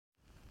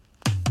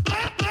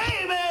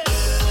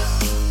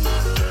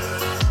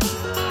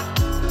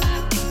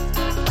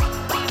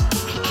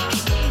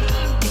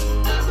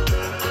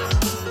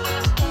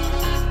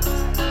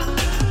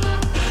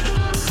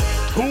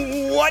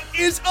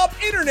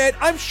Internet,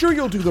 I'm sure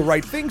you'll do the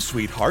right thing,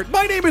 sweetheart.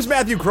 My name is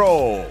Matthew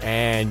Kroll.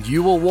 And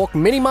you will walk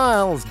many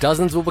miles,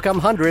 dozens will become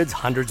hundreds,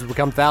 hundreds will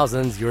become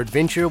thousands. Your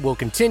adventure will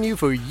continue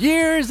for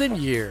years and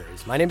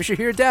years. My name is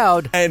Shahir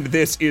Dowd. And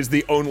this is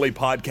the only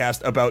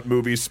podcast about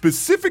movies,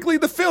 specifically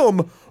the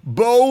film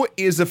Beau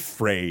Is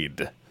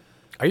Afraid.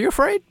 Are you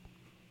afraid?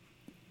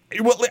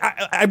 Well,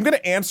 I'm going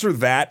to answer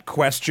that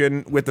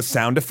question with the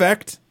sound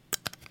effect.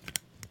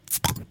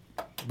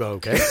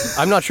 Okay.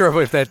 I'm not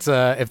sure if that's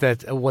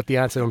what the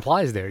answer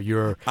implies there.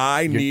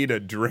 I need a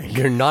drink.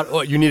 You're not.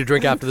 Oh, you need a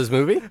drink after this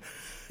movie?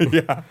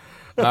 Yeah.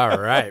 All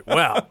right.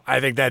 Well, I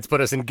think that's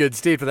put us in good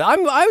stead for that.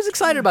 I was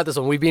excited about this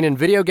one. We've been in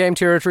video game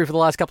territory for the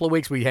last couple of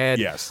weeks. We had,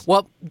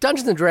 well,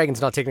 Dungeons and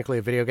Dragons not technically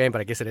a video game, but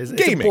I guess it is.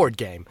 It's a board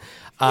game.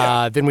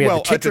 Yeah. Then we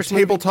had the Tetris it's a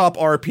tabletop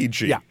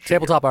RPG. Yeah,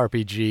 tabletop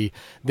RPG.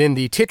 Then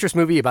the Tetris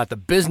movie about the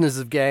business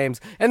of games,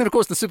 and then of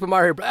course the Super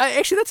Mario.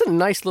 Actually, that's a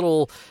nice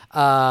little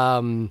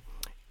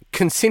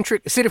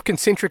set of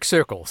concentric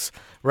circles,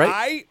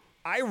 right?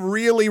 I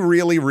really,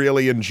 really,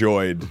 really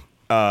enjoyed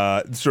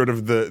sort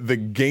of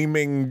the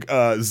gaming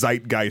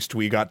zeitgeist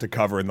we got to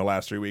cover in the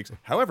last 3 weeks.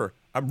 However,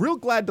 I'm real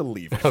glad to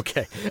leave it.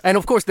 Okay. And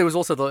of course, there was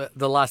also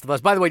the Last of Us.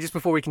 By the way, just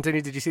before we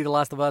continue, did you see The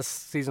Last of Us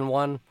Season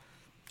 1?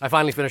 I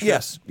finally finished it.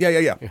 Yes.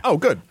 Yeah. Oh,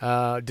 good.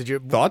 Did you...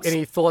 Thoughts?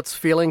 Any thoughts,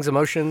 feelings,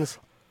 emotions?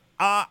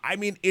 I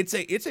mean, it's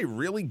a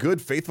really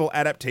good, faithful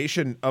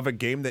adaptation of a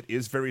game that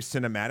is very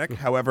cinematic.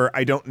 However,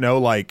 I don't know,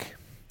 like...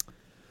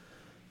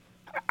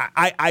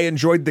 I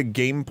enjoyed the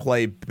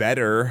gameplay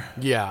better.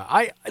 Yeah,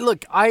 I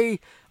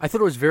thought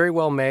it was very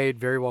well made,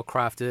 very well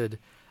crafted.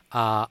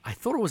 I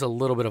thought it was a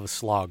little bit of a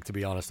slog, to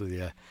be honest with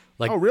you.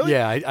 Like, oh, really?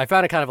 Yeah, I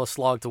found it kind of a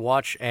slog to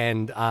watch,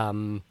 and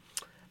there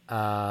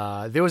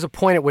was a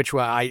point at which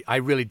I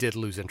really did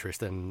lose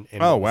interest in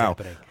what was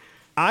happening.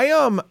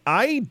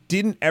 I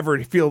didn't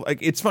ever feel like,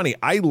 it's funny.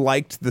 I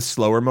liked the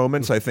slower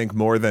moments, I think,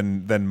 more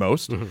than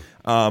most.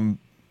 Mm-hmm.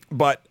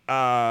 But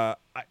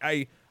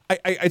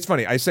it's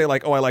funny. I say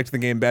like, oh, I liked the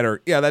game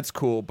better. Yeah, that's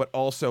cool. But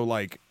also,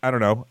 like, I don't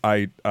know.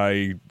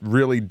 I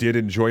really did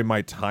enjoy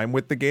my time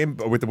with the game,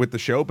 with the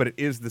show. But it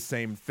is the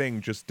same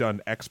thing, just done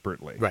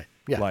expertly. Right.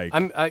 Yeah. Like,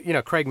 I'm,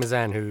 Craig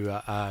Mazan, who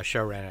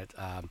show ran it.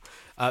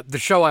 The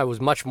show I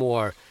was much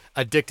more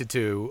addicted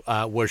to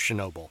was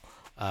Chernobyl.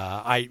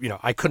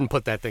 I couldn't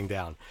put that thing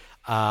down.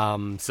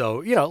 So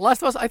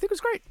Last of Us, I think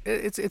was great.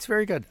 It's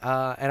very good.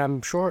 And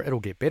I'm sure it'll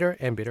get better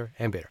and better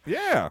and better.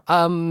 Yeah.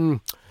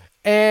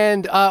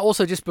 And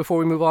also, just before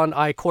we move on,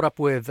 I caught up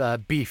with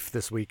Beef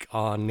this week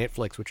on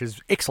Netflix, which is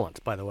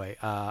excellent, by the way.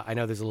 I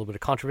know there's a little bit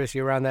of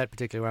controversy around that,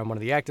 particularly around one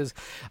of the actors.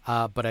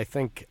 But I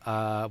think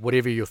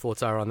whatever your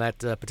thoughts are on that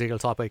particular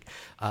topic,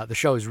 the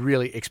show is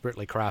really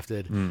expertly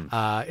crafted.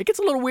 It gets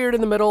a little weird in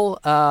the middle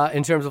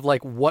in terms of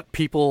like what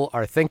people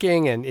are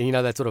thinking and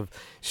that sort of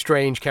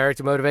strange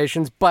character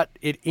motivations, but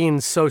it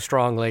ends so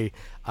strongly.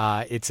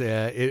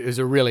 It was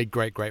a really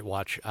great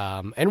watch.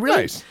 And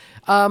really, nice.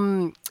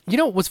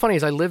 What's funny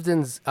is I lived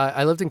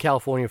in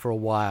California for a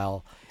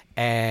while,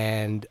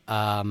 and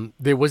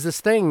there was this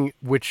thing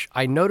which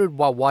I noted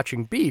while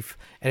watching Beef,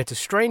 and it's a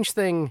strange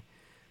thing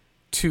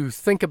to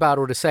think about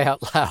or to say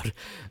out loud,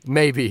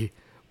 maybe.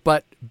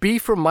 But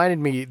Beef reminded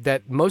me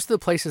that most of the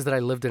places that I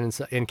lived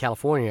in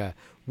California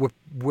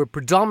were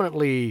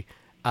predominantly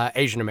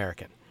Asian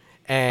American.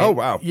 And, oh,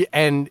 wow.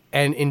 And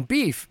in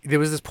Beef, there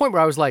was this point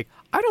where I was like,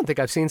 I don't think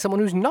I've seen someone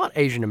who's not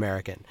Asian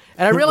American.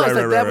 And I realized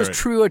that was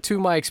truer to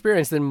my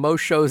experience than most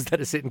shows that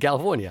are set in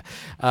California.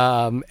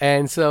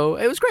 And so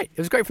it was great. It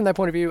was great from that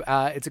point of view.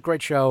 It's a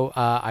great show.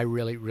 I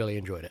really, really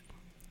enjoyed it.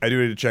 I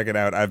do need to check it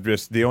out.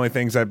 The only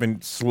things I've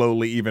been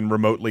slowly, even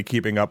remotely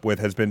keeping up with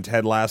has been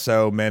Ted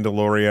Lasso,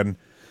 Mandalorian,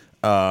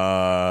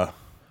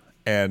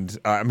 and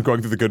I'm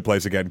going through The Good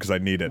Place again because I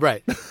need it.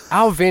 Right.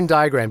 Our Venn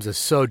diagrams are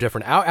so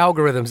different. Our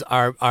algorithms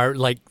are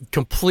like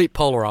complete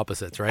polar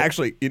opposites, right?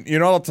 Actually, you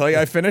know what I'll tell you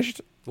I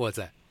finished? What's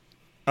that?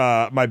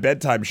 My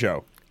bedtime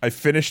show. I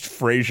finished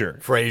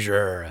Frasier.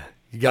 Frasier.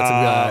 You got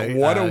some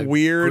what a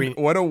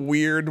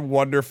weird,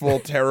 wonderful,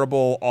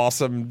 terrible,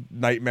 awesome,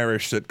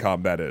 nightmarish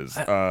sitcom that is.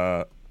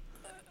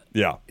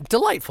 Yeah.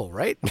 Delightful,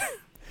 right?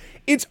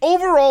 It's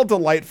overall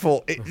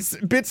delightful.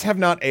 Bits have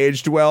not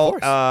aged well,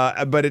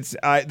 but it's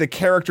the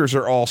characters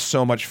are all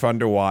so much fun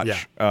to watch.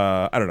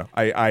 Yeah. I don't know.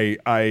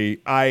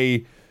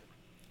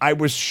 I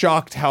was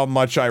shocked how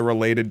much I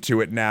related to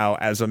it now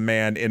as a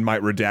man in my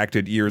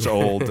redacted years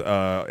old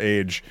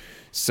age.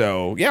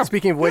 So, yeah.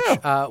 Speaking of which,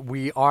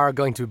 we are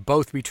going to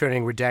both be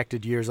turning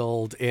redacted years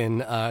old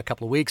in a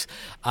couple of weeks.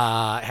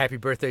 Happy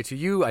birthday to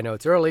you. I know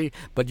it's early,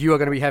 but you are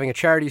going to be having a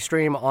charity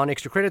stream on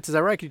Extra Credits. Is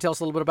that right? Can you tell us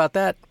a little bit about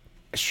that?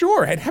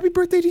 Sure, and happy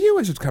birthday to you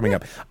as it's coming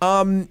up.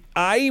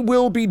 I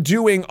will be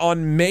doing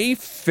on May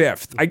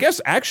 5th. I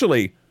guess,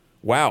 actually,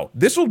 wow,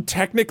 this will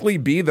technically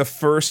be the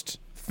first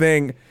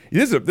thing.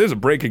 This is a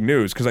breaking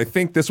news, because I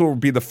think this will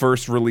be the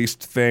first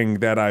released thing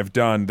that I've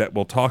done that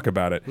will talk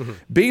about it. Mm-hmm.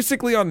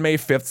 Basically, on May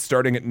 5th,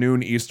 starting at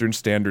noon Eastern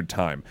Standard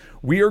Time,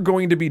 we are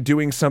going to be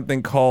doing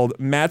something called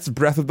Matt's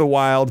Breath of the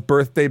Wild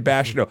Birthday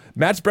Bash. No,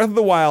 Matt's Breath of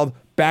the Wild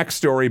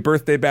backstory,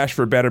 Birthday Bash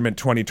for Betterment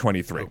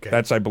 2023. Okay.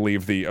 That's, I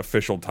believe, the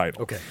official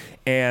title. Okay.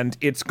 And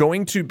it's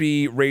going to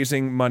be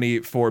raising money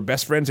for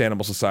Best Friends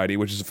Animal Society,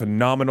 which is a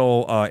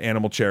phenomenal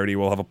animal charity.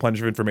 We'll have a bunch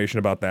of information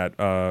about that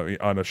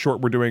on a short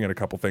we're doing and a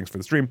couple things for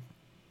the stream.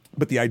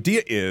 But the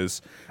idea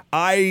is,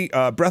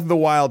 Breath of the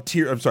Wild,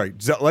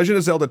 Legend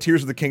of Zelda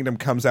Tears of the Kingdom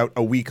comes out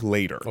a week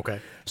later. Okay.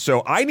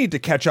 So I need to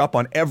catch up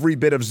on every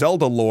bit of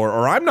Zelda lore,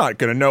 or I'm not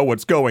going to know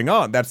what's going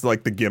on. That's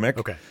like the gimmick.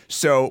 Okay.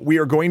 So we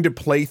are going to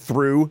play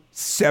through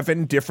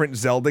 7 different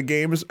Zelda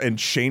games and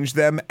change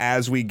them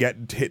as we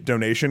hit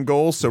donation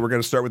goals. So we're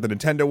going to start with the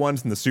Nintendo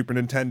ones and the Super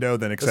Nintendo,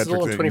 then etc. This is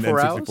all 24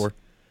 hours?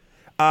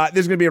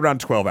 There's going to be around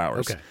 12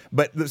 hours. Okay.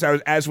 But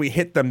as we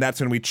hit them, that's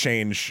when we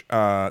change.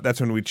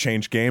 That's when we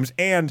change games,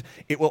 and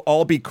it will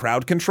all be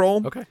crowd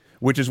control. Okay.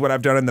 Which is what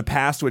I've done in the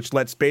past, which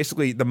lets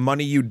basically the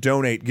money you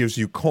donate gives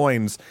you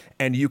coins,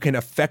 and you can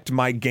affect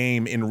my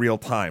game in real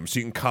time. So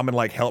you can come and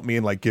like help me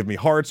and like give me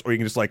hearts, or you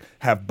can just like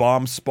have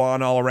bombs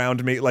spawn all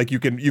around me. Like you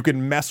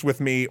can mess with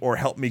me or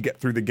help me get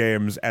through the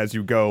games as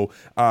you go,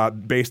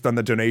 based on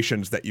the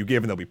donations that you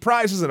give, and there'll be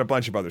prizes and a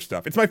bunch of other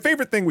stuff. It's my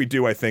favorite thing we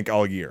do, I think,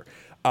 all year.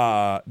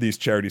 These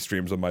charity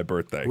streams on my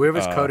birthday.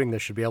 Whoever's coding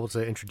this should be able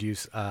to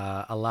introduce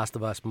a Last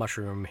of Us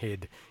mushroom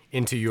head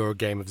into your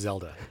game of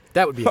Zelda.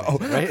 That would be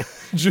amazing, right?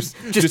 just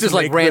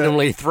like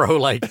randomly throw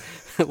like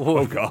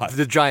oh god,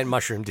 the giant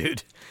mushroom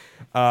dude.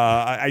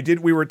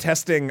 We were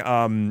testing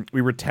Wind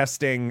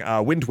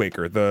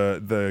Waker,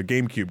 the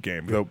GameCube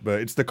game.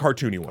 It's the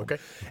cartoony one. Okay.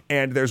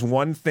 And there's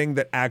one thing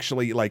that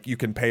actually, like, you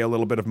can pay a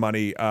little bit of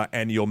money,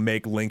 and you'll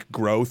make Link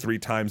grow 3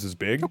 times as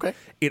big. Okay.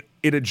 It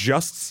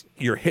adjusts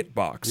your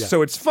hitbox. Yeah.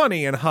 So it's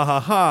funny and ha ha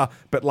ha,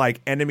 but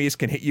like enemies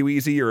can hit you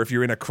easy, or if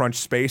you're in a crunch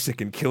space, it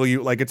can kill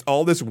you. Like it's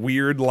all this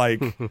weird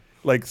like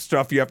like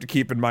stuff you have to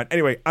keep in mind.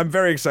 Anyway, I'm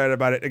very excited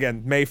about it.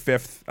 Again, May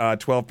 5th,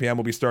 12 p.m.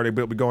 we'll be starting,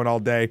 but it'll be going all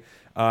day.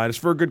 And it's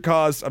for a good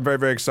cause. I'm very,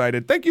 very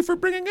excited. Thank you for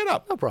bringing it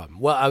up. No problem.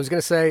 Well, I was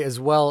going to say as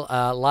well,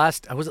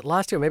 last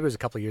year? Maybe it was a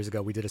couple of years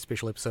ago. We did a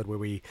special episode where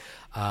we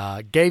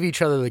gave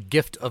each other the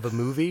gift of a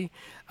movie.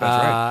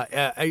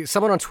 That's right.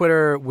 Someone on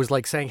Twitter was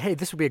like saying, hey,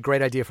 this would be a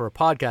great idea for a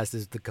podcast,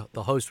 is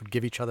the host would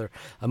give each other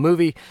a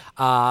movie.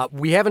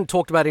 We haven't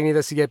talked about any of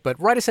this yet, but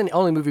write us in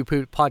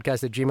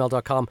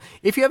onlymoviepodcast@gmail.com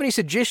if you have any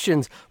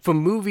suggestions for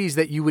movies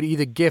that you would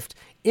either gift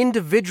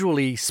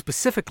individually,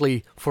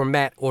 specifically for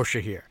Matt or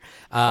Shahir.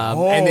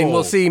 And then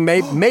we'll see.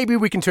 Maybe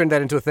we can turn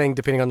that into a thing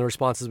depending on the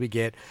responses we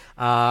get.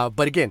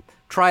 But again,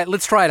 try it.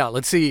 Let's try it out.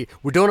 Let's see.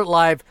 We're doing it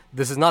live.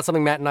 This is not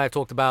something Matt and I have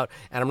talked about,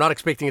 and I'm not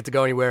expecting it to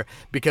go anywhere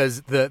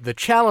because the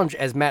challenge,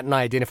 as Matt and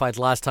I identified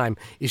last time,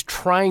 is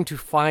trying to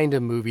find a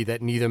movie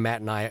that neither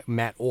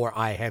Matt or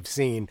I have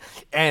seen,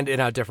 and in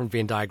our different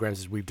Venn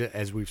diagrams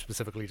as we've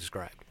specifically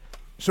described.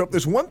 So if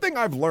there's one thing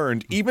I've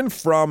learned, even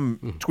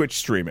from Twitch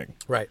streaming,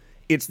 right?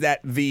 It's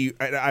that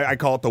I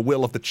call it the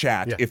will of the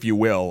chat, if you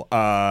will,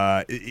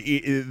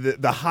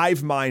 the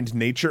hive mind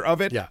nature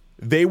of it. Yeah.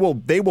 They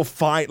will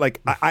find,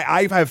 like,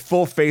 I have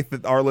full faith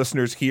that our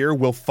listeners here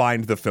will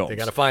find the films. They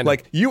gotta find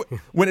like them.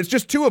 When it's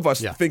just 2 of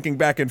us thinking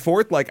back and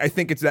forth, like, I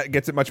think that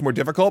gets it much more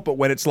difficult. But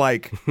when it's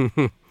like,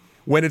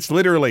 when it's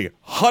literally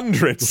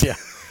hundreds,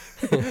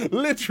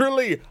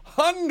 literally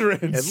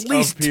hundreds, at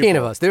least of people. 10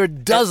 of us. There are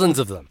dozens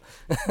of them.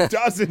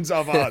 Dozens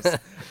of us.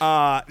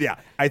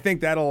 I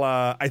think that'll.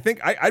 I'd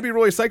be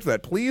really psyched for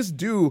that. Please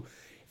do.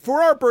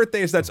 For our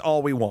birthdays, that's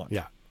all we want.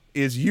 Yeah.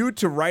 Is you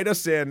to write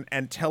us in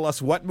and tell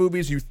us what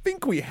movies you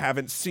think we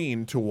haven't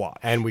seen to watch.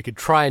 And we could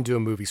try and do a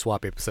movie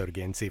swap episode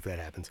again, see if that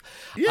happens.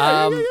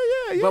 Yeah.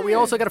 But we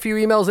also got a few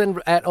emails in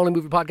at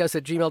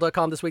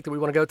onlymoviepodcast@gmail.com this week that we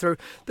want to go through.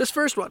 This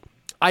first one,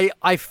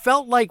 I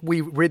felt like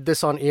we read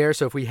this on air,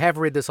 so if we have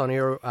read this on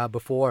air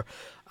before,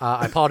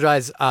 I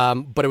apologize,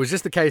 but it was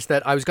just the case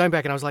that I was going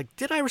back and I was like,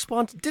 did I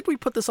respond? Did we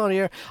put this on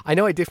air? I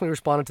know I definitely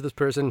responded to this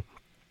person.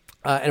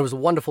 And it was a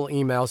wonderful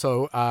email.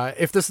 So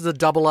if this is a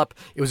double up,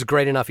 it was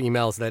great enough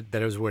emails that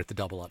it was worth the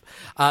double up.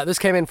 This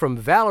came in from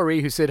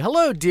Valerie, who said,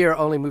 hello, dear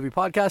Only Movie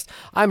Podcast.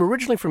 I'm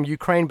originally from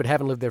Ukraine, but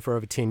haven't lived there for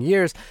over 10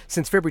 years.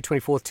 Since February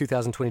 24th,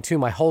 2022,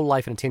 my whole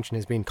life and attention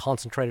has been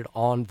concentrated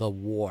on the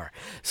war.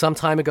 Some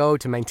time ago,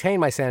 to maintain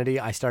my sanity,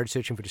 I started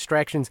searching for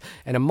distractions.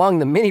 And among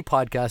the many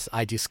podcasts,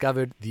 I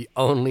discovered the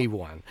only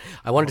one.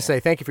 I wanted to say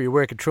thank you for your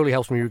work. It truly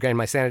helps me regain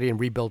my sanity and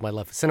rebuild my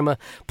love for cinema.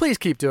 Please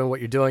keep doing what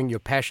you're doing. Your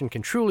passion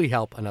can truly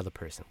help another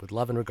person. With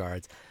love and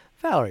regards,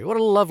 Valerie. What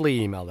a lovely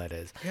email that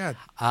is. Yeah.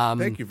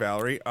 Thank you,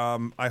 Valerie.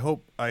 I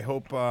hope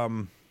that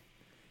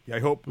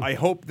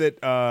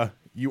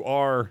you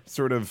are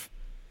sort of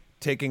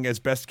taking as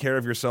best care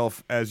of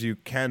yourself as you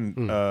can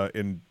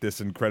in this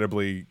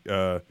incredibly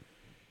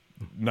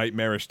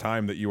nightmarish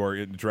time that you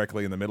are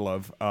directly in the middle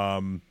of.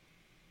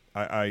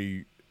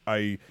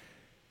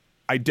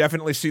 I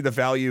definitely see the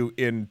value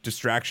in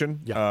distraction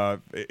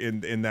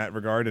in that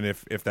regard, and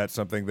if that's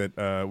something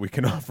that we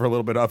can offer a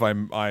little bit of,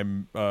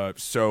 I'm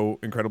so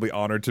incredibly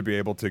honored to be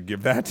able to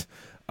give that.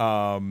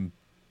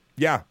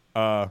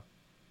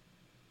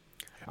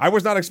 I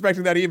was not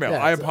expecting that email.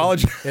 Yeah, I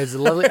apologize. It's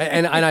lovely,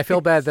 and I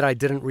feel bad that I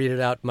didn't read it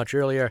out much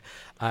earlier.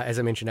 As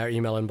I mentioned, our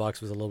email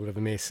inbox was a little bit of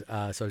a mess, so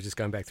I was just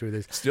going back through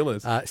this. Still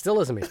is. Still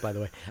is a mess, by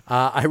the way.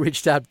 I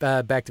reached out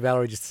back to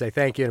Valerie just to say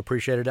thank you and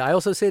appreciate it. I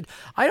also said,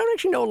 I don't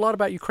actually know a lot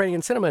about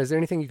Ukrainian cinema. Is there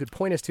anything you could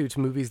point us to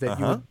movies that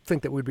you would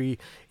think that we'd be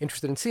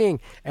interested in seeing?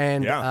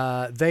 And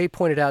they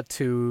pointed out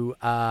to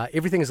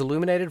Everything is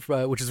Illuminated,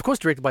 which is, of course,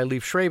 directed by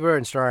Liev Schreiber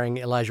and starring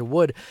Elijah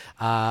Wood,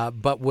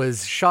 but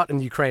was shot in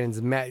the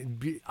Ukrainians.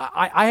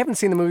 I haven't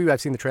seen the movie.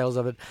 I've seen the trailers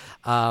of it,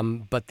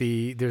 but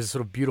there's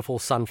sort of beautiful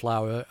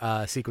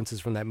sunflower sequences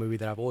from that movie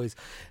that I've always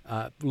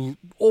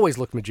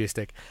looked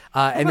majestic.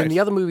 And then the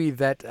other movie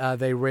that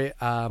they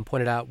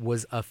pointed out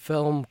was a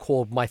film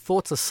called My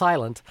Thoughts Are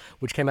Silent,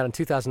 which came out in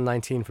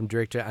 2019 from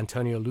director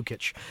Antonio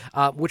Lukic,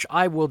 which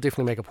I will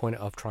definitely make a point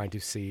of trying to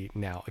see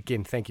now.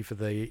 Again, thank you for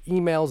the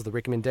emails, the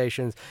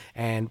recommendations,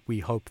 and we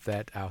hope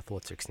that our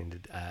thoughts are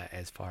extended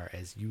as far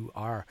as you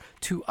are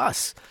to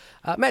us.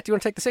 Matt, do you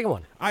want to take the second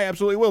one? I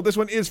absolutely will. This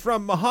one is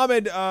from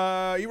Mohammed.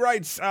 He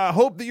writes,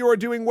 hope that you are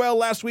doing well.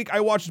 Last week, I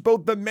watched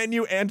both The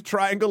Menu and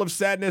Triangle of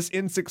Sadness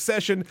in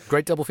succession.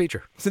 Great double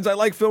feature. Since I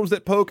like films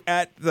that poke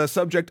at the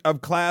subject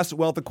of class,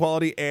 wealth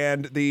equality,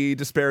 and the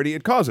disparity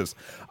it causes.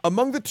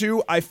 Among the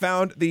two, I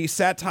found the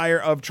satire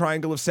of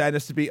Triangle of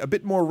Sadness to be a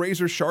bit more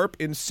razor sharp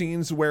in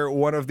scenes where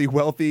one of the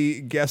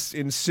wealthy guests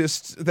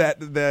insists that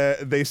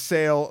the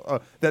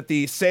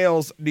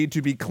sails need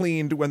to be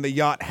cleaned when the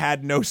yacht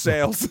had no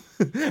sails,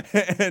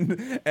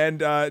 and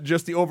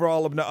just the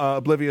overall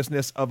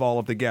obliviousness of all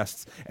of the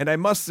guests. And I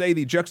must say,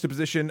 the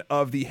juxtaposition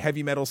of the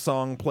heavy metal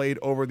song played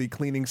over the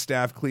cleaning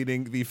staff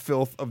cleaning the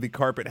filth of the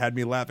carpet had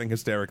me laughing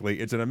hysterically.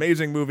 It's an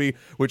amazing movie,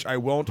 which I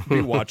won't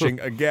be watching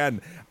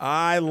again.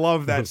 I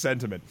love that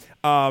sentiment.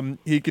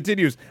 He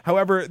continues,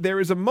 however, there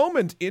is a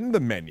moment in The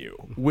Menu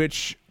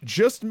which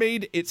just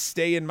made it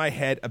stay in my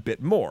head a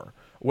bit more.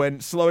 When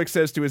Slowick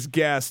says to his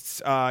guests,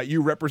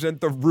 you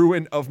represent the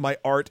ruin of my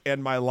art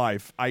and my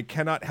life. I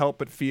cannot help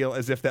but feel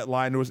as if that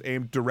line was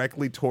aimed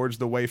directly towards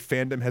the way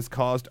fandom has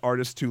caused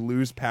artists to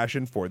lose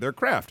passion for their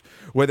craft.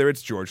 Whether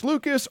it's George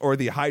Lucas or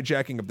the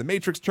hijacking of the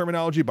Matrix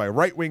terminology by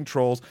right-wing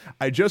trolls,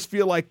 I just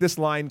feel like this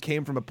line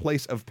came from a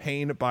place of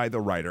pain by the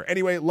writer.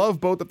 Anyway,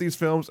 love both of these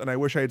films, and I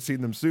wish I had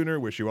seen them sooner.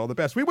 Wish you all the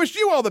best. We wish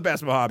you all the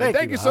best, Mohammed.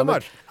 Thank you so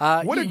much.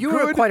 You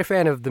were quite a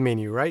fan of The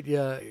Menu, right?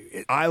 Yeah.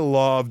 I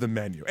love The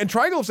Menu. And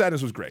Triangle of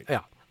Sadness was great. Yeah.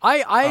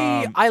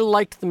 I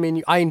liked The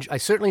Menu. I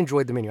certainly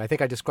enjoyed The Menu. I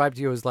think I described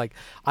to you as like,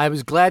 I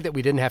was glad that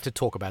we didn't have to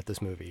talk about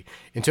this movie.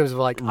 In terms of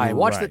like, I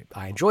watched it,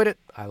 I enjoyed it,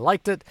 I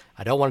liked it,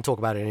 I don't want to talk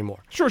about it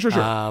anymore. Sure.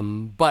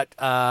 But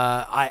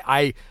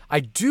I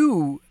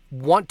do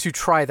want to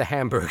try the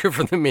hamburger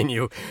from The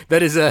Menu.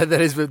 That is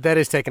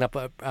taken up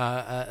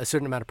a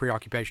certain amount of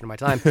preoccupation in my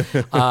time.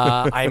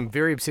 I'm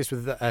very obsessed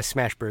with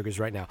smash burgers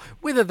right now.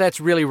 Whether that's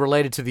really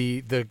related to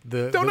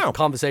the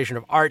conversation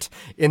of art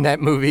in that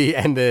movie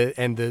and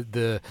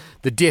the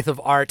death of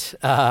art,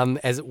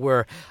 as it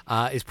were,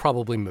 is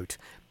probably moot.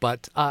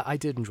 But I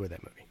did enjoy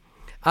that movie.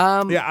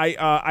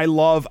 I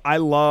love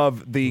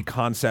the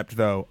concept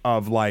though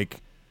of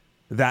like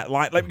that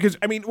line, like, because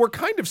I mean we're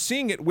kind of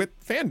seeing it with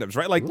fandoms,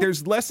 right? Like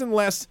there's less and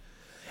less,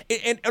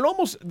 and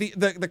almost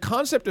the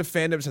concept of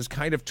fandoms has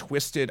kind of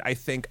twisted, I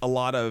think, a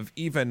lot of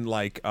even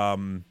like I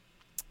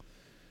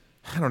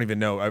don't even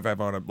know if I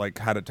want to like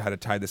how to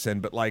tie this in,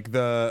 but like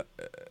the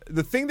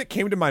thing that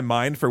came to my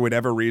mind for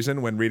whatever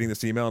reason when reading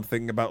this email and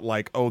thinking about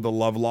like, oh, the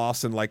love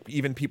loss and like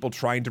even people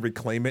trying to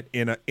reclaim it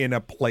in a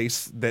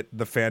place that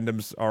the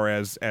fandoms are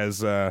as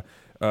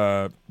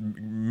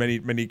in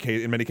many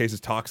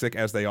cases toxic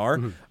as they are,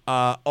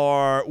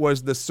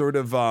 was the sort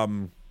of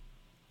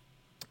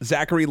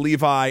Zachary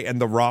Levi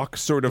and The Rock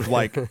sort of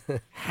like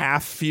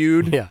half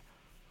feud. Yeah.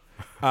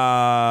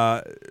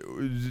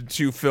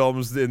 Two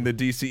films in the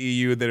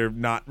DCEU that are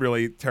not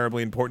really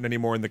terribly important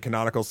anymore in the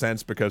canonical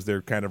sense because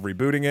they're kind of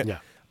rebooting it. Yeah.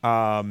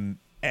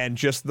 And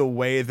just the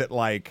way that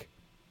like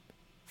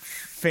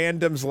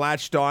fandoms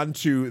latched on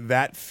to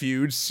that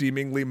feud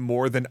seemingly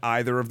more than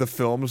either of the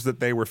films that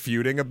they were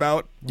feuding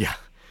about. Yeah.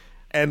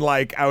 And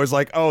like I was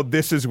like, oh,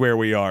 this is where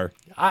we are.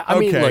 I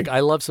mean, look,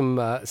 I love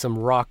some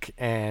Rock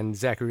and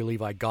Zachary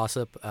Levi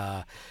gossip,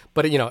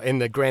 but in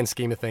the grand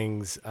scheme of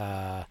things,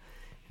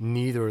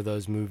 neither of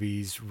those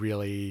movies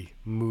really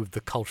moved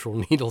the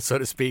cultural needle, so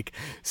to speak.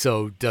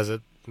 So does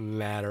it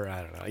matter?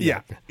 I don't know.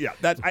 Yeah.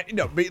 That's I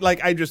don't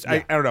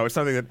know. It's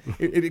something that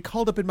it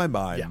called up in my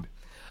mind. Yeah.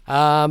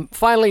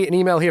 Finally, an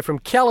email here from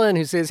Kellen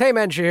who says, hey,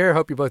 man, Shahir,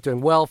 hope you're both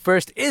doing well.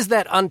 First, is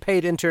that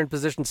unpaid intern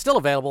position still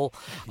available?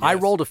 Yes. I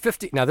rolled a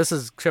 15. Now, this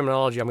is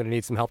terminology I'm going to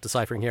need some help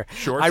deciphering here.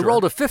 Sure. I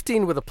rolled a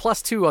 15 with a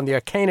 +2 on the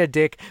Arcana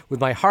deck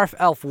with my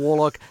half-elf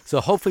warlock,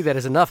 so hopefully that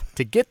is enough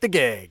to get the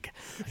gig.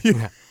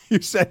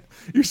 You said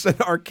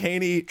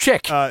Arcane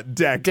check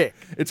deck.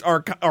 It's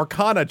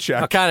Arcana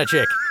check. Arcana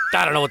check.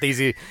 I don't know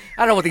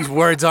what these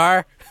words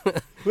are.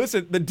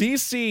 Listen, the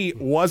DC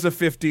was a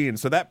 15,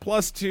 so that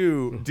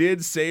 +2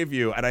 did save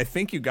you, and I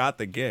think you got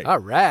the gig. All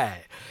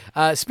right.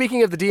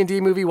 Speaking of the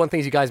D&D movie, one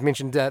thing you guys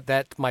mentioned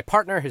that my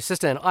partner, his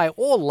sister, and I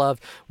all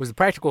loved was the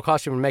practical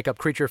costume and makeup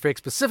creature effects,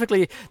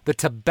 specifically the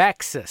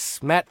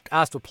Tabaxis. Matt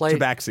asked for play...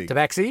 Tabaxi.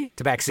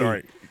 Tabaxi?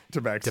 Sorry.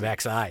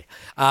 Tabaxi.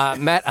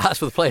 Matt asked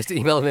for the players to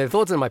email him their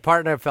thoughts, and my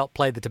partner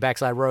played the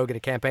Tabaxi rogue in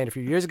a campaign a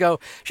few years ago.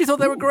 She thought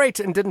they were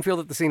great and didn't feel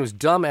that the scene was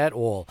dumb at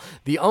all.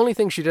 The only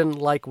thing she didn't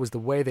like was the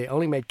way they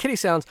only made kitty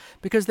sounds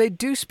because they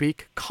do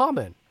speak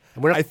common.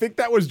 I think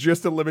that was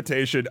just a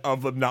limitation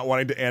of them not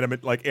wanting to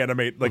animate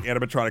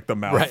animatronic the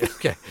mouth. Right,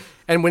 okay.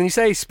 And when you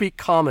say speak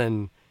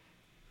common...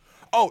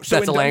 Oh, so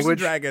that's in a Dungeons language? and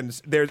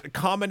Dragons, there's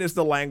common is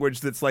the language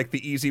that's like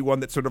the easy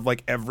one that sort of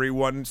like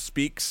everyone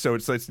speaks. So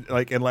it's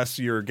like unless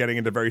you're getting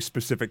into very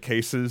specific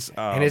cases.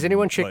 And has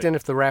anyone checked in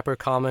if the rapper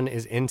Common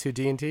is into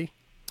D&D?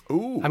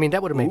 Ooh. I mean,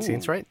 that would have made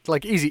sense, right?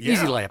 Like, easy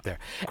layup there.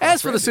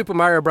 As for the Super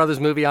Mario Brothers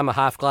movie, I'm a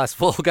half-glass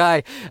full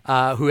guy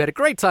who had a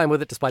great time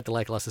with it despite the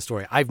lackluster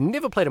story. I've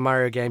never played a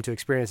Mario game to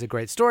experience a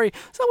great story,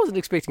 so I wasn't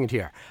expecting it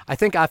here. I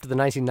think after the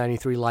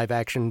 1993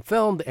 live-action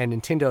film and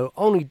Nintendo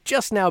only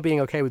just now being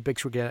okay with big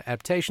screen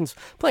adaptations,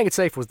 playing it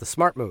safe was the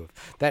smart move.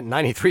 That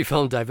 93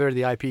 film diverted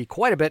the IP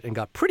quite a bit and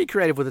got pretty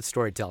creative with its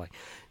storytelling.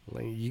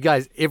 You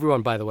guys,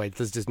 everyone, by the way,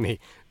 this is just me,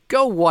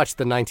 go watch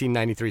the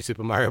 1993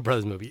 Super Mario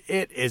Bros. Movie.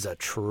 It is a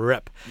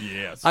trip.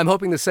 Yes. I'm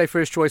hoping the safe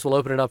first choice will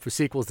open it up for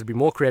sequels to be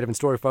more creative and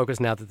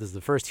story-focused now that this is the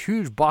first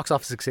huge box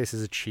office success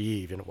is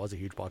achieved, and it was a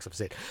huge box office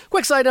hit.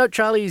 Quick side note,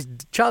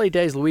 Charlie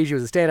Day's Luigi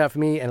was a standout for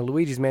me, and a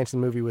Luigi's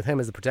Mansion movie with him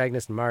as the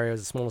protagonist and Mario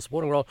as a smaller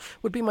supporting role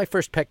would be my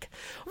first pick.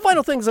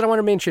 Final things that I want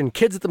to mention.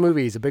 Kids at the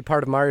movies. A big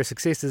part of Mario's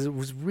success is it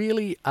was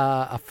really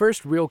a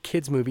first real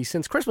kids movie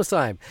since Christmas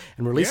time,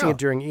 and releasing it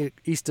during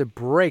Easter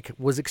break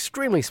was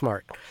extremely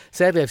smart.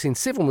 Sadly, I've seen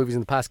several movies in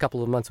the past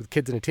couple of months with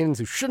kids in attendance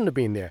who shouldn't have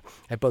been there.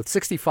 At both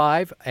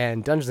 65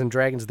 and Dungeons and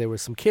Dragons, there were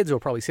some kids who were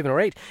probably 7 or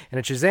 8, and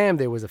at Shazam,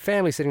 there was a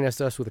family sitting next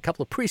to us with a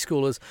couple of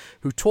preschoolers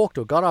who talked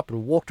or got up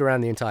and walked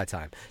around the entire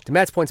time. To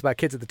Matt's points about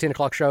kids at the 10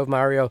 o'clock show of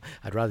Mario,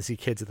 I'd rather see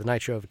kids at the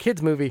night show of a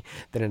kids movie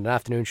than an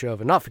afternoon show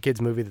of a not-for-kids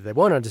movie that they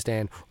won't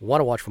understand or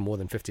want to watch for more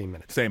than 15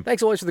 minutes. Same.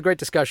 Thanks always for the great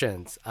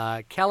discussions.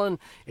 Kellen,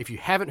 if you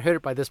haven't heard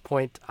it by this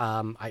point,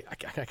 I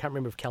can't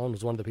remember if Kellen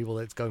was one of the people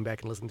that's going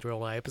back and listening through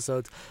all our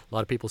episodes. A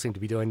lot of people seem to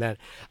be doing that.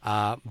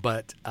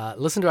 But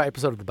listen to our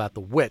episode about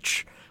The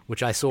Witch,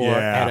 which I saw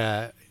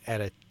at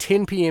a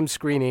 10 p.m.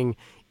 screening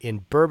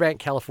in Burbank,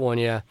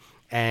 California,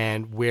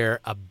 and where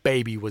a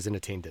baby was in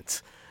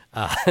attendance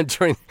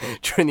during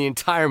the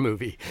entire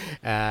movie.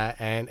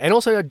 And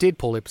also a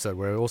Deadpool episode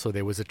where also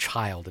there was a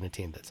child in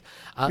attendance.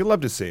 You'd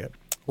love to see it.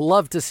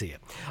 Love to see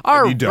it.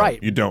 All you don't.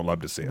 right. You don't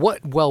love to see it.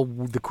 Well,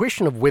 the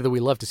question of whether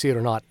we love to see it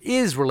or not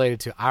is related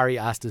to Ari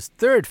Aster's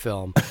third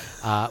film,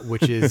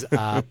 which is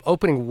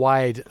opening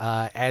wide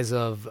as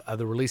of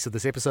the release of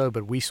this episode,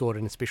 but we saw it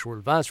in a special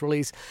advance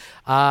release.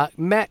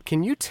 Matt,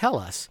 can you tell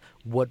us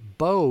what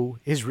Beau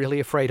is really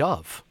afraid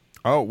of?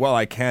 Oh, well,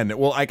 I can.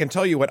 Well, I can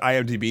tell you what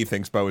IMDb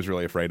thinks Beau is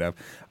really afraid of.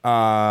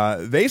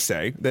 They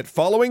say that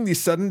following the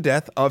sudden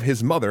death of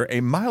his mother,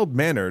 a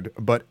mild-mannered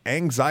but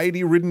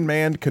anxiety-ridden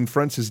man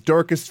confronts his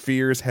darkest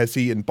fears as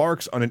he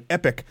embarks on an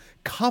epic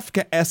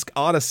Kafkaesque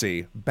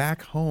odyssey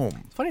back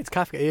home. It's funny it's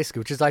Kafkaesque,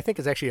 which I think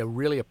is actually a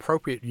really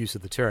appropriate use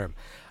of the term.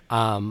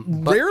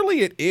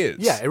 Rarely it is.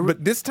 Yeah,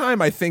 but this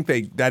time I think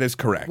that is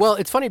correct. Well,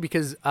 it's funny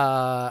because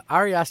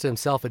Ari Aster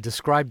himself had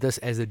described this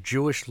as a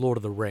Jewish Lord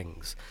of the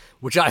Rings,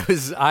 which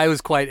I was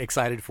quite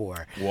excited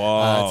for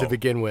to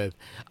begin with.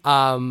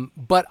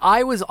 But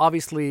I was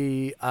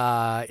obviously,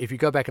 if you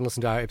go back and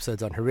listen to our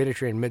episodes on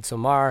Hereditary and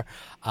Midsommar,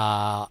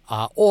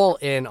 all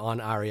in on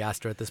Ari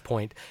Aster at this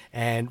point,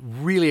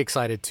 and really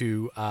excited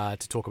to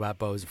talk about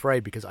Beau Is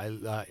Afraid because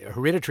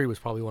Hereditary was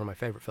probably one of my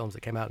favorite films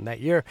that came out in that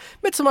year.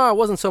 Midsommar I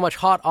wasn't so much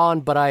hot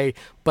on, but I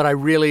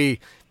really,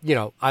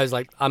 I was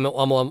like, I'm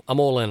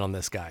all in on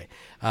this guy.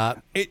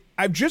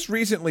 I've just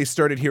recently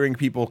started hearing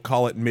people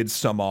call it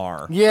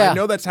Midsommar. Yeah. I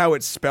know that's how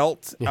it's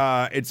spelt.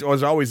 Yeah. It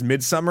was always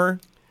Midsummer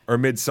or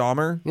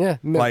Midsummer. Yeah.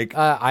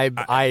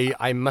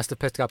 I must have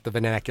picked up the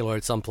vernacular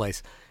at some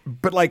place.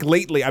 But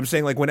lately, I'm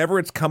saying whenever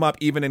it's come up,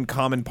 even in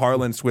common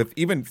parlance with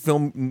even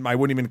film, I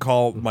wouldn't even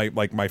call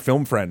my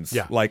film friends.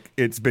 Yeah.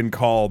 It's been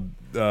called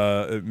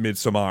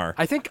Midsommar.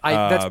 I think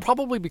that's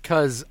probably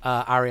because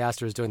Ari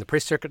Aster is doing the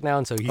press circuit now,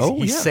 and so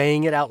he's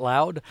saying it out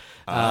loud,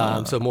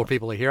 so more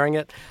people are hearing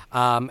it.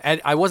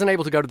 And I wasn't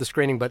able to go to the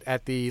screening, but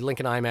at the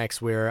Lincoln IMAX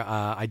where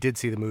I did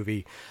see the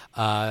movie,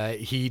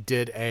 he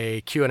did a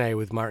Q&A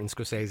with Martin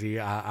Scorsese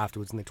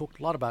afterwards, and they talked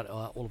a lot about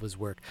all of his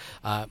work.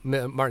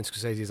 Martin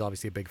Scorsese is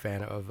obviously a big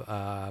fan of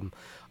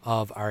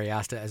Ari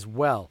Aster as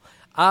well.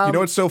 You know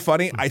what's so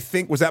funny? I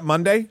think, was that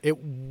Monday? It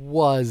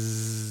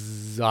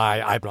was.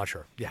 I'm not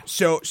sure. Yeah.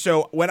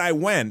 So when I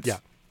went,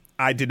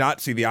 I did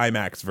not see the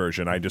IMAX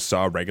version. I just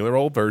saw a regular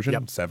old version,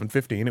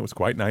 7:15. It was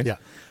quite nice. Yeah.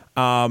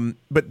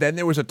 But then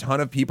there was a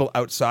ton of people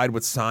outside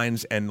with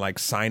signs and like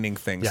signing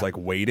things, like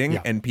waiting,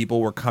 and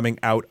people were coming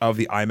out of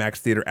the IMAX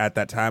theater at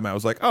that time. I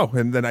was like, oh,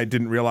 and then I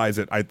didn't realize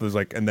it. I was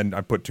like, and then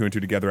I put two and two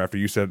together after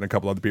you said it and a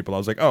couple other people. I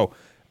was like, oh,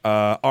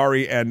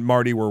 Ari and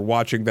Marty were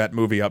watching that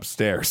movie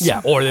upstairs.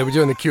 Yeah, or they were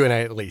doing the Q&A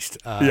at least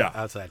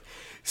outside.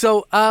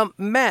 So,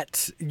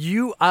 Matt,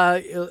 you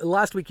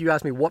last week you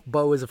asked me what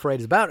Beau Is Afraid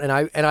is about, and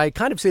I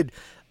kind of said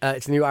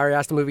it's a new Ari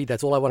Aster movie.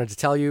 That's all I wanted to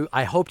tell you.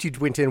 I hoped you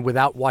went in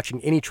without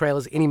watching any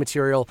trailers, any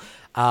material.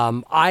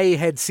 I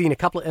had seen a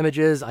couple of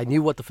images. I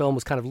knew what the film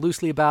was kind of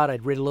loosely about.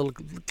 I'd read a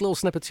little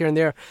snippets here and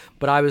there,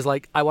 but I was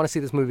like, I want to see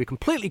this movie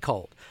completely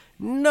cold.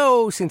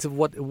 No sense of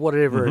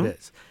whatever it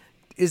is.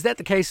 Is that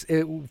the case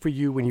for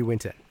you when you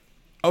went in?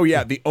 Oh,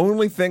 yeah. The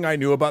only thing I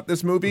knew about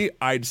this movie,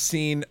 I'd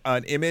seen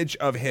an image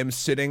of him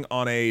sitting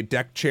on a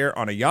deck chair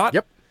on a yacht.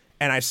 Yep.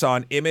 And I saw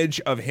an image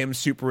of him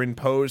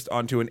superimposed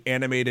onto an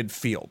animated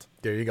field.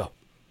 There you go.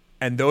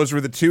 And those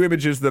were the two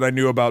images that I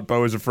knew about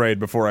Beau Is Afraid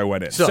before I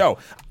went in. So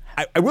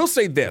I will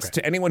say this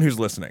to anyone who's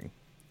listening.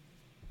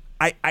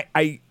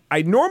 I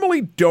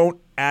normally don't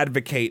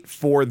advocate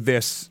for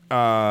this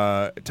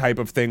type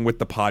of thing with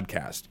the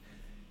podcast.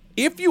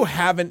 If you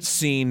haven't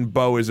seen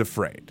Beau Is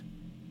Afraid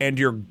and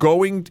you're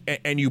going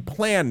and you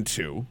plan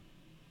to,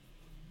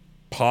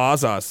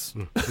 pause us.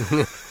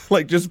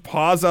 Like, just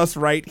pause us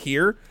right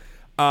here.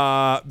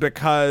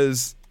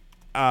 Because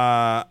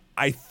I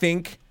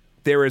think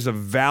there is a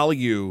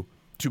value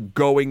to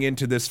going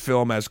into this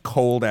film as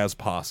cold as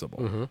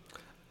possible.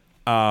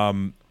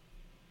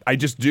 I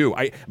just do.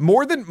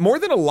 More than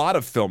a lot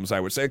of films, I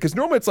would say, because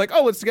normally it's like,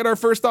 oh, let's get our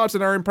first thoughts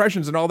and our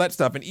impressions and all that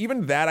stuff, and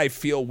even that I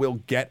feel will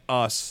get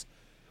us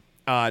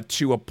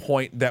to a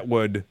point that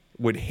would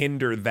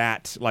hinder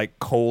that like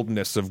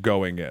coldness of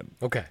going in.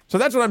 Okay. So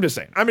that's what I'm just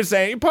saying. I'm just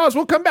saying, pause,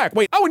 we'll come back.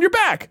 Wait, oh, and you're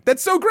back.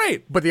 That's so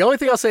great. But the only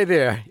thing I'll say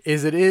there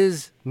is it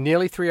is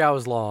nearly 3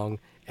 hours long,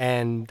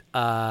 and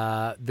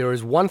there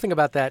is one thing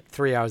about that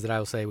 3 hours that I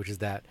will say, which is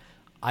that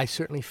I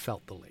certainly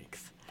felt the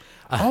length.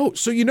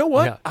 So you know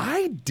what? Yeah.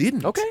 I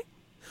didn't. Okay.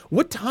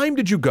 What time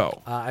did you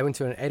go? I went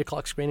to an 8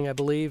 o'clock screening, I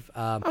believe.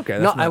 Okay.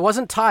 No, I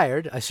wasn't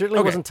tired. I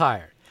certainly wasn't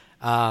tired.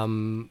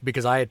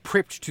 Because I had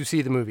prepped to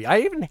see the movie. I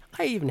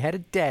even had a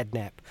dad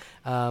nap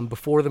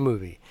before the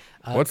movie.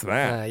 What's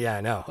that? Yeah,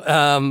 I know.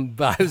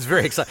 But I was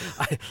very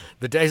excited.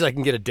 The days I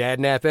can get a dad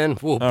nap in,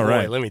 oh boy,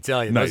 right. let me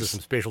tell you, Nice. those are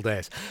some special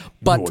days.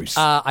 But Nice.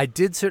 I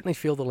did certainly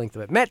feel the length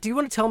of it. Matt, do you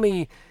want to tell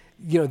me,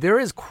 there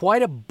is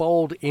quite a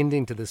bold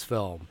ending to this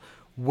film.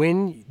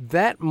 When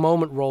that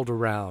moment rolled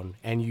around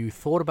and you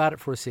thought about it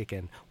for a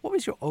second, what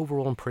was your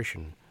overall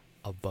impression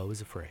of Beau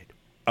Is Afraid?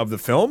 Of the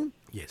film?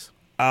 Yes.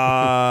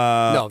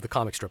 No, the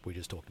comic strip we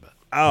just talked about.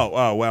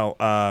 Oh, well,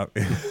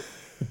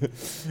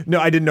 no,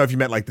 I didn't know if you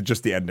meant like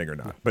just the ending or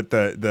not. But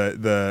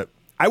the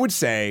I would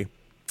say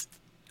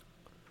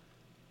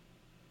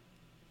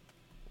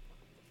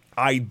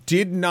I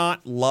did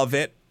not love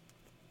it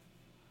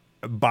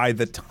by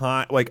the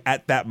time, like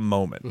at that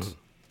moment.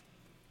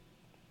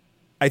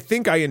 I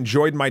think I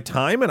enjoyed my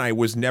time and I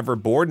was never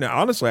bored. Now,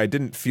 honestly, I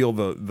didn't feel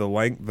the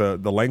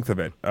length of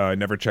it. I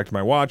never checked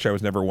my watch. I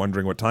was never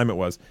wondering what time it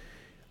was.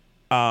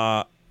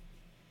 And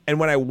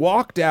when I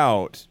walked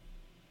out,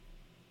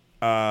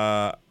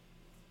 I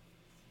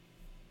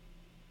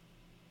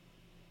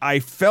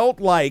felt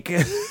like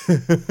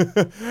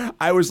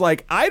I was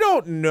like, I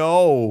don't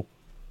know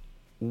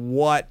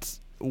what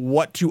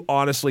to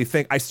honestly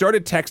think. I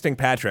started texting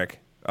Patrick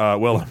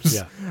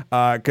Willems.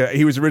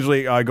 He was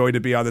originally going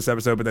to be on this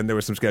episode, but then there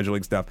was some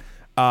scheduling stuff.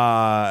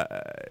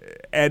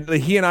 And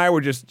he and I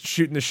were just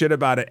shooting the shit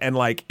about it. And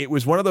like, it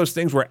was one of those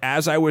things where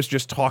as I was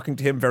just talking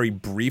to him very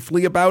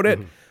briefly about it,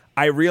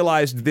 I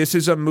realized this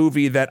is a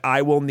movie that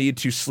I will need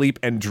to sleep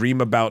and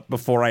dream about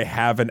before I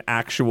have an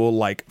actual,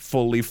 like,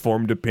 fully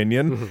formed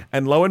opinion.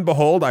 And lo and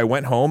behold, I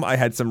went home. I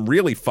had some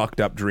really fucked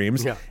up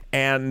dreams.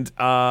 And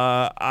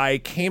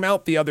I came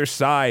out the other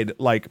side,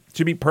 like,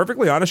 to be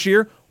perfectly honest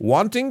here,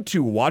 wanting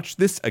to watch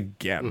this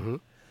again.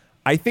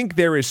 I think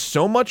there is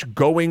so much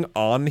going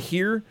on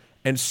here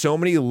and so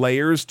many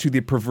layers to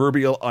the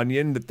proverbial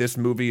onion that this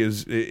movie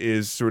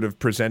is sort of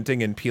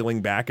presenting and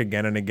peeling back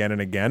again and again and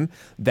again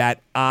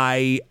that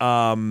I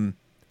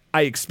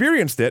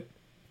experienced it,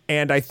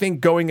 and I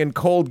think going in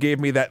cold gave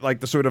me that, like,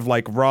 the sort of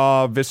like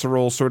raw,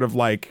 visceral sort of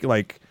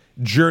like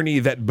journey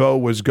that Beau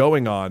was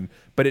going on.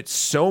 But it's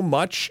so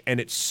much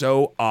and it's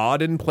so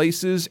odd in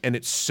places and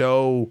it's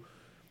so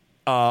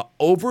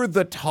over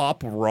the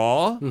top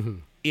raw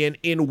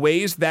in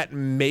ways that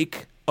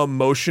make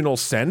emotional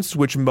sense,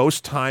 which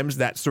most times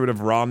that sort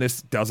of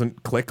rawness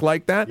doesn't click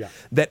like that.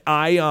 That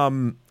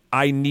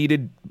I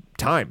needed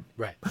time,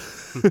 right?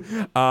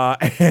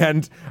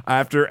 And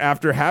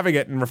after having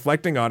it and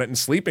reflecting on it and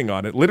sleeping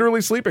on it,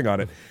 literally sleeping on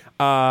it,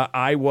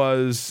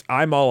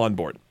 I'm all on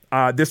board.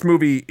 This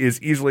movie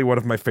is easily one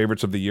of my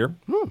favorites of the year.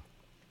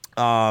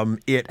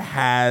 It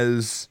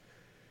has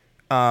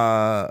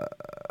I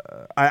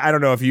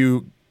don't know if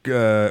you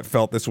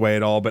felt this way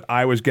at all, but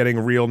I was getting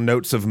real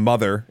notes of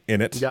Mother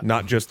in it, Yep.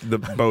 not just the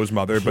Beau's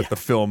mother, but the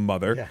film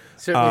Mother. Yeah,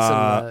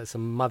 certainly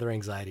some mother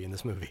anxiety in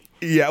this movie.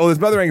 Yeah, well, there's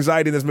mother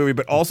anxiety in this movie,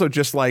 but also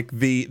just like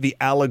the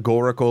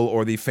allegorical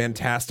or the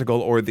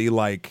fantastical or the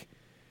like,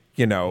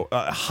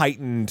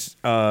 heightened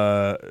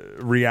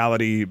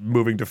reality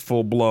moving to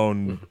full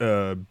blown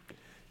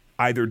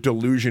either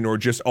delusion or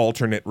just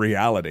alternate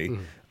reality.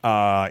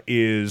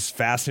 Is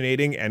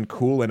fascinating and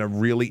cool and a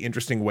really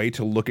interesting way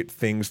to look at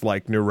things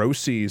like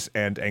neuroses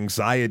and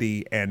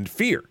anxiety and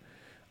fear.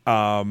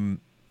 The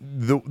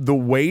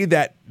way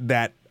that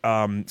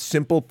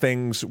simple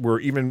things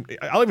were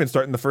I'll even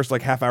start in the first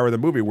like half hour of the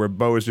movie where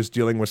Beau is just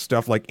dealing with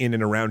stuff like in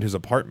and around his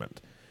apartment.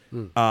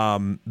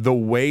 The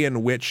way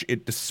in which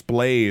it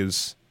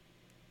displays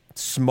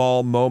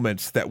small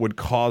moments that would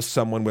cause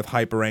someone with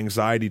hyper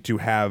anxiety to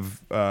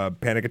have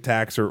panic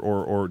attacks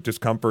or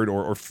discomfort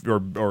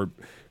or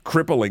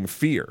crippling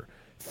fear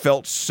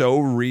felt so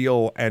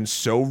real and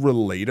so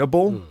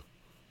relatable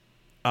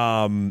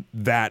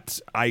that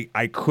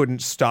I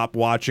couldn't stop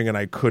watching, and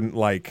I couldn't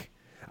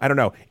I don't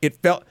know. It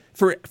felt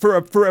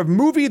for a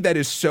movie that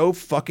is so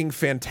fucking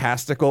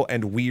fantastical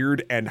and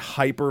weird and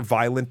hyper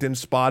violent in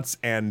spots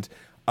and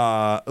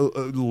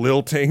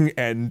lilting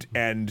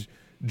and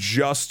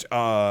just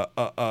a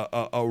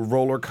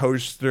roller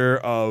coaster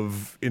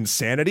of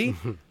insanity.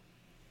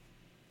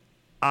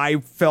 I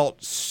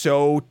felt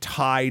so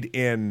tied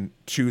in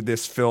to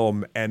this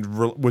film and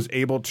was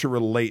able to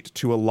relate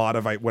to a lot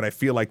of what I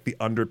feel like the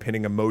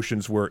underpinning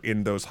emotions were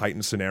in those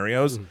heightened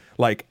scenarios.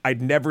 Like,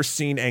 I'd never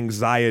seen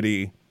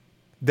anxiety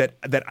that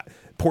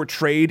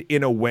portrayed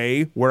in a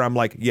way where I'm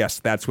like, yes,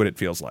 that's what it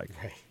feels like.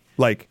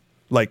 Right.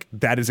 Like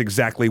that is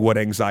exactly what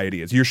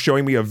anxiety is. You're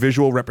showing me a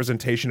visual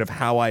representation of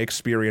how I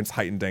experience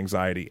heightened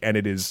anxiety, and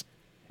it is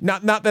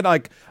not that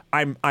like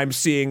I'm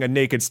seeing a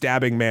naked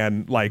stabbing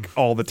man like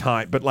all the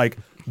time, but like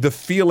the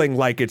feeling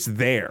like it's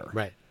there.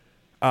 Right.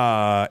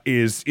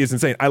 Is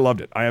insane. I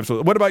loved it. I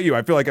absolutely. What about you?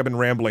 I feel like I've been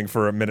rambling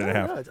for a minute and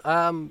a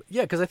half.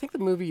 Yeah, because I think the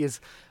movie is.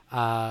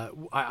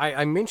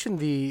 I mentioned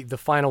the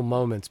final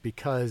moments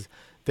because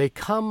they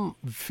come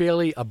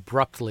fairly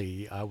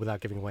abruptly, without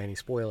giving away any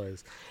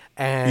spoilers.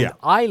 And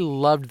I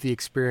loved the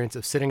experience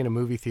of sitting in a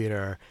movie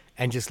theater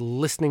and just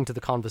listening to the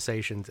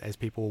conversations as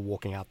people were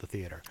walking out the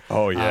theater.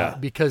 Oh yeah,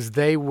 because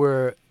they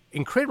were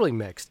incredibly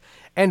mixed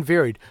and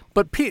varied.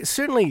 But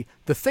certainly,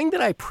 the thing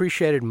that I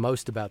appreciated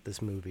most about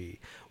this movie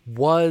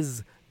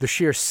was the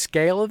sheer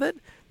scale of it,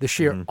 the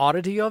sheer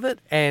oddity of it,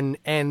 and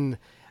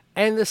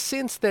the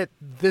sense that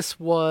this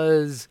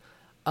was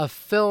a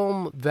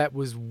film that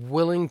was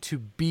willing to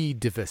be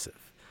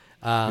divisive,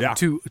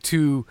 to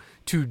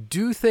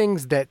do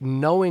things that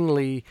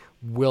knowingly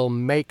will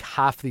make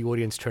half the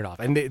audience turn off.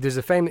 And there's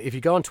a famous, if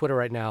you go on Twitter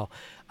right now,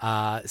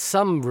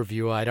 some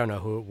reviewer, I don't know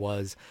who it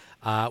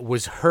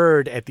was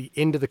heard at the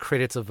end of the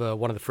credits of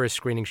one of the first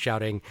screenings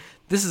shouting,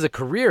 "This is a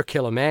career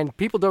killer, man.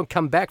 People don't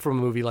come back from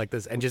a movie like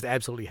this," and just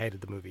absolutely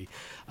hated the movie,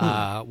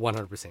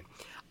 100%.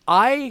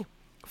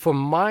 For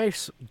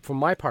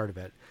my part of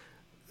it,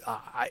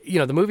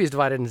 the movie is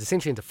divided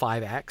essentially into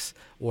 5 acts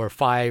or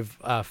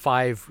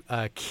five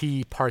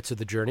key parts of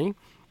the journey.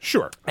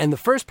 Sure. And the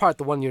first part,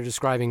 the one you're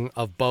describing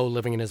of Beau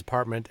living in his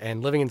apartment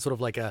and living in sort of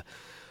like a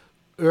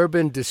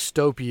urban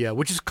dystopia,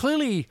 which is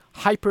clearly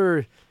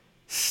hyper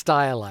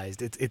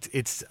stylized.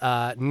 It's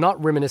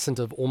not reminiscent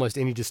of almost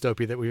any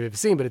dystopia that we've ever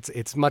seen, but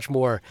it's much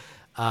more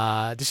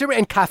disturbing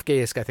and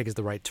Kafkaesque, I think is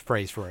the right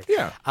phrase for it.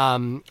 Yeah.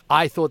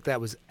 I thought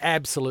that was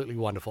absolutely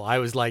wonderful. I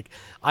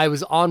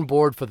was on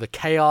board for the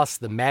chaos,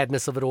 the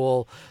madness of it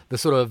all, the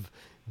sort of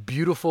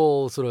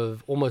beautiful, sort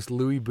of almost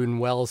Louis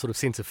Buñuel sort of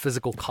sense of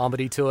physical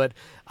comedy to it.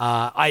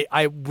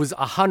 I was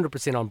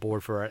 100% on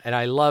board for it, and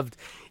I loved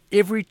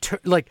every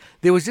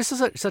there was just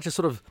such a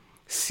sort of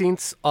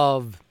sense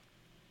of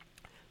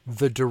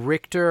the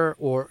director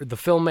or the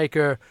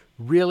filmmaker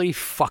really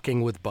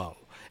fucking with Beau.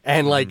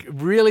 And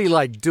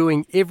really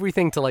doing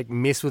everything to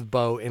mess with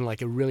Beau in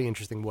a really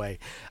interesting way,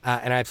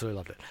 and I absolutely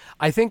loved it.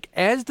 I think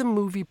as the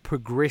movie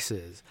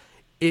progresses,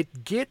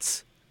 it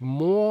gets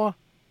more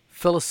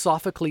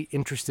philosophically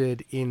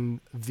interested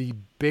in the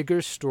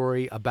bigger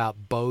story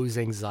about Beau's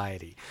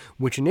anxiety,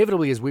 which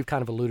inevitably, as we've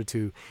kind of alluded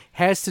to,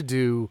 has to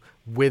do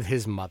with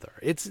his mother.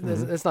 It's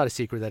not a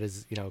secret that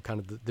is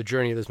kind of the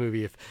journey of this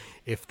movie.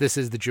 If this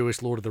is the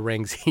Jewish Lord of the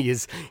Rings, he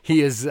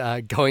is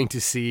going to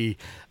see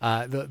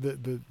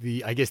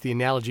the I guess the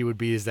analogy would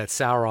be is that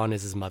Sauron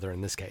is his mother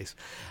in this case,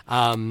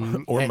 or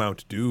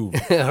Mount Doom,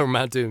 or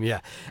Mount Doom, yeah.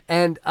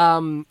 And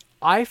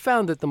I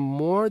found that the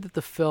more that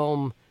the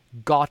film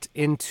got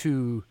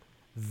into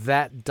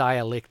that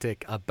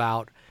dialectic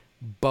about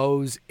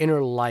Beau's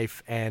inner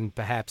life and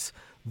perhaps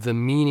the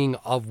meaning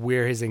of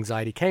where his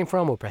anxiety came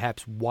from, or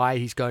perhaps why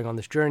he's going on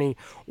this journey,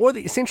 or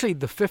essentially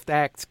the fifth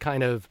act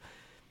kind of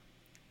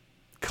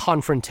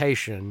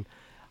confrontation,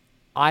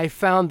 I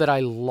found that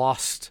I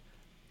lost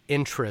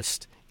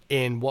interest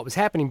in what was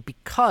happening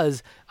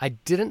because I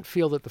didn't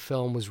feel that the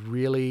film was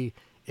really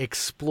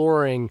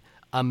exploring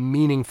a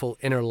meaningful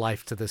inner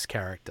life to this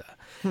character.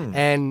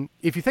 And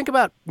if you think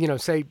about,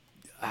 say,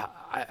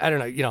 I don't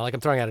know, like I'm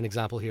throwing out an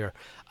example here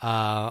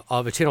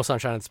of Eternal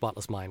Sunshine of the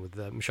Spotless Mind with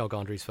Michel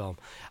Gondry's film,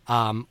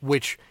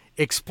 which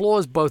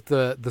explores both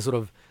the sort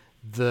of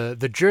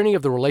the journey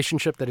of the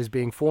relationship that is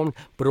being formed,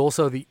 but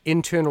also the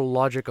internal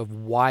logic of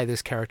why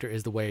this character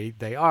is the way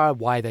they are,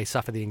 why they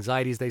suffer the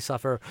anxieties they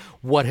suffer,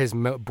 what has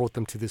brought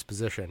them to this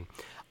position.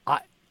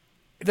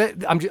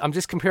 I'm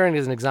just comparing it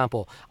as an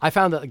example. I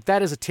found that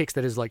that is a text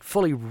that is like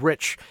fully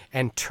rich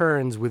and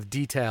turns with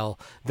detail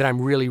that I'm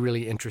really,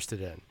 really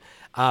interested in.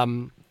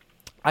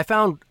 I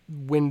found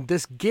when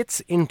this gets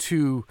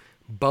into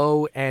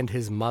Beau and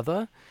his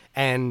mother,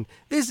 and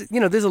there's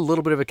a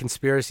little bit of a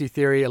conspiracy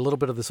theory, a little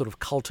bit of the sort of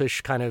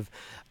cultish kind of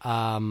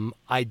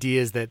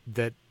ideas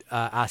that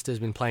Asta has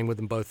been playing with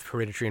in both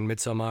Hereditary and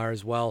Midsommar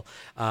as well.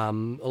 A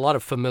lot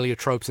of familiar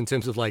tropes in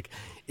terms of like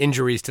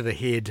injuries to the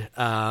head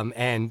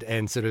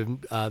and sort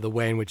of the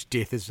way in which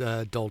death is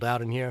doled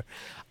out in here.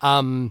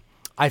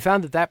 I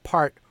found that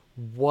part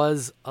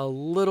was a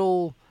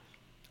little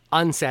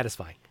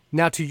unsatisfying.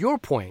 Now, to your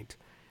point,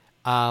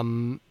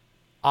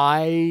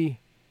 I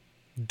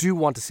do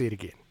want to see it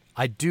again.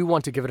 I do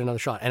want to give it another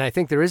shot. And I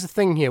think there is a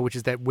thing here, which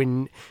is that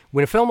when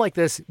a film like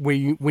this,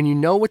 when you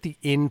know what the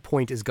end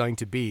point is going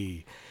to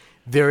be,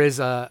 there is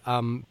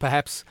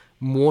perhaps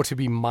more to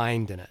be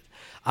mined in it.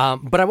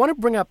 But I want to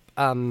bring up,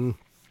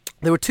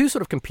 there were two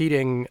sort of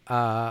competing,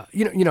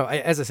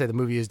 as I say, the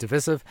movie is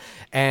divisive.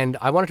 And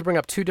I wanted to bring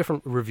up two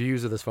different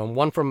reviews of this film.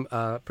 One from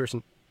a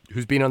person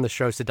who's been on the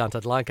show, Siddhant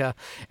Adlakha,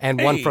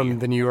 and one from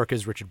The New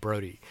Yorker's Richard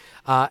Brody.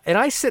 And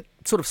I sit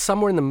sort of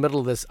somewhere in the middle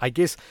of this, I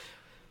guess,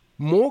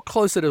 more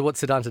closer to what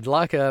Siddhant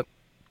Adlakha,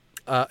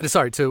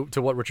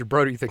 to what Richard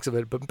Brody thinks of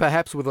it, but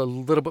perhaps with a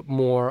little bit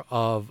more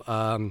of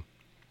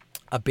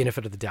a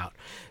benefit of the doubt.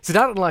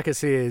 Siddhant Adlakha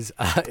says,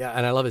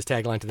 and I love his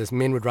tagline to this,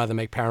 men would rather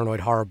make paranoid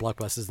horror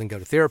blockbusters than go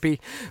to therapy.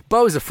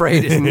 Beau Is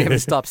Afraid never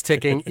stops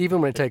ticking, even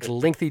when it takes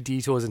lengthy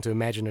detours into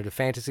imaginative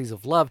fantasies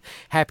of love,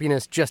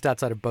 happiness just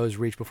outside of Beau's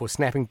reach before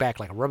snapping back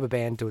like a rubber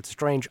band to its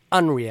strange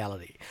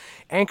unreality.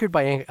 Anchored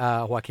by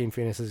Joaquin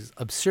Phoenix's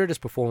absurdist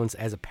performance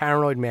as a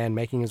paranoid man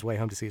making his way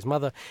home to see his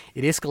mother,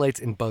 it escalates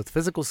in both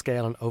physical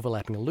scale and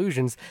overlapping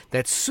illusions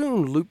that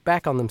soon loop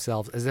back on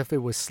themselves as if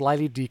it was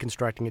slightly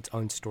deconstructing its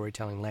own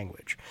storytelling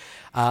language.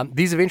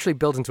 These eventually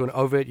build into an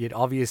overt yet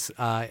obvious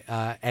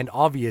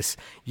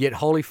yet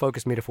wholly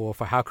focused metaphor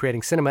for how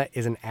creating cinema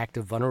is an act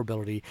of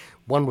vulnerability,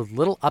 one with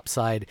little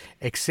upside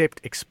except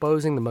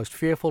exposing the most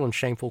fearful and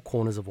shameful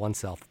corners of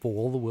oneself for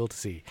all the world to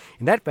see.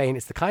 In that vein,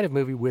 it's the kind of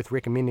movie worth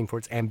recommending for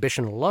its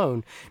ambition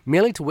alone,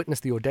 merely to witness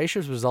the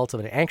audacious results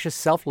of an anxious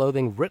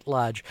self-loathing writ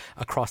large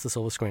across the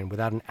silver screen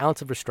without an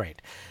ounce of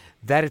restraint.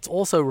 That it's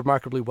also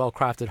remarkably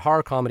well-crafted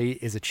horror comedy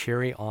is a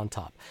cherry on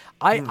top.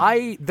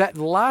 That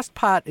last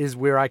part is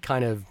where I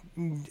kind of,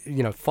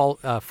 fall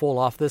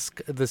off this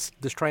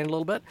train a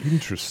little bit.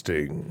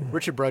 Interesting.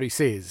 Richard Brody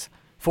says,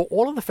 for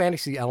all of the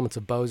fantasy elements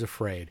of Beau Is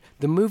Afraid,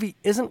 the movie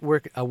isn't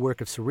a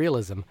work of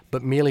surrealism,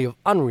 but merely of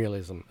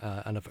unrealism,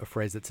 and a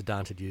phrase that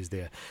Siddhant had used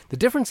there. The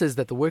difference is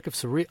that a work of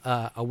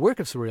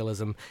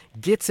surrealism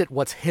gets at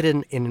what's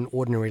hidden in an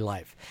ordinary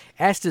life.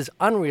 Asta's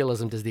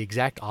unrealism does the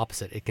exact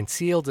opposite. It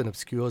conceals and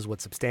obscures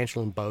what's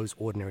substantial in Beau's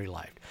ordinary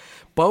life.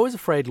 Beau Is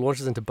Afraid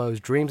launches into Beau's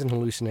dreams and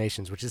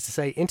hallucinations, which is to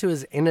say, into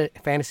his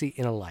fantasy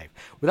inner life,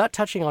 without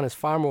touching on his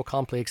far more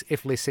complex,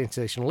 if less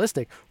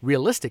sensationalistic,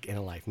 realistic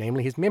inner life,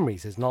 namely his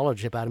memories, his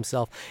knowledge about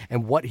himself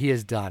and what he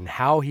has done,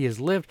 how he has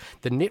lived,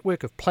 the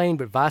network of plain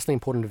but vastly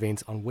important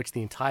events on which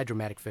the entire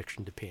dramatic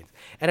fiction depends.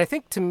 And I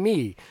think, to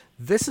me,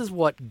 this is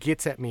what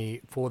gets at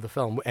me for the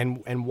film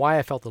and why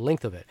I felt the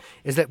length of it,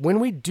 is that when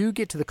we do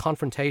get to the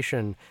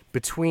confrontation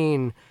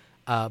between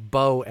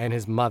Beau and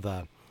his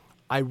mother,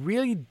 I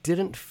really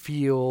didn't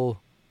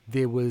feel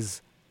there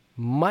was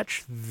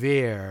much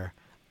there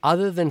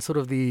other than sort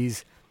of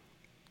these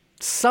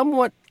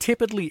somewhat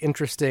tepidly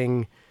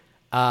interesting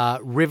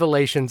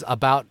revelations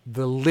about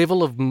the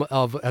level of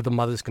the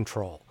mother's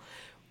control.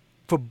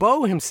 For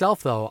Beau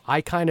himself, though,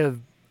 I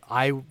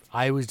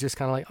was just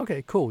kind of like,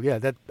 okay, cool,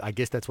 yeah, I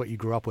guess that's what you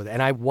grew up with,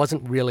 and I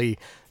wasn't really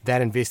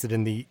that invested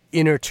in the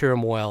inner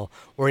turmoil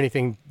or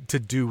anything to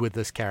do with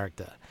this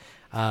character.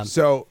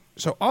 So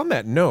on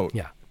that note,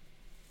 yeah,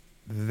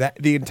 that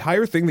the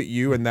entire thing that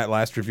you and that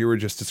last reviewer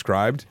just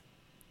described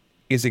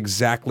is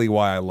exactly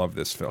why I love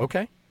this film.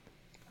 Okay.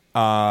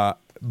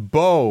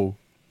 Beau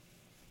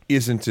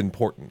isn't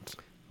important.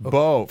 Okay.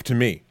 Beau, to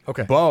me.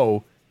 Okay.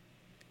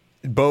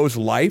 Beau's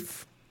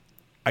life,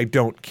 I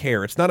don't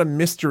care. It's not a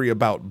mystery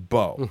about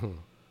Beau.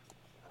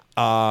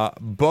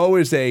 Mm-hmm. Beau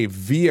is a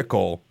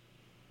vehicle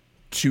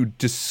to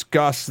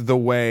discuss the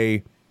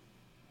way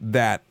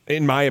that,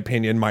 in my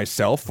opinion,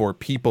 myself or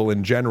people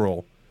in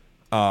general,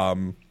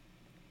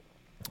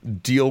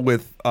 deal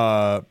with,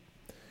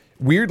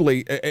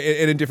 weirdly,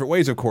 and in different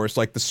ways, of course,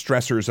 like the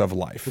stressors of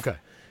life. Okay.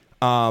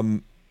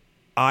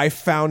 I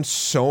found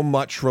so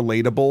much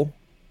relatable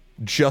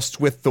just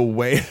with the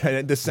way,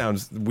 and this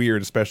sounds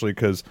weird, especially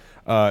because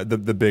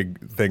the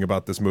big thing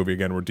about this movie,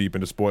 again, we're deep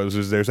into spoilers,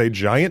 is there's a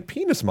giant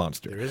penis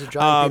monster. There is a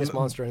giant penis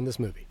monster in this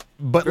movie.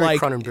 But very like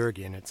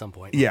Cronenbergian at some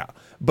point. Yeah.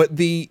 But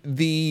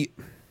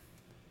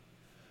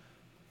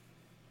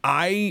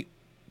I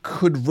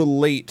could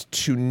relate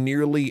to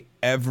nearly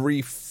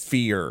every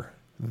fear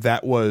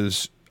that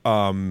was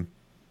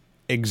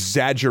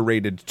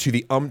exaggerated to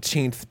the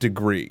umpteenth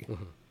degree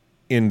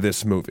in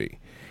this movie.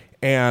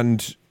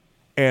 And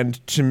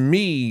to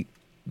me,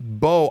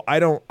 Beau,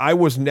 I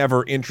was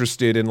never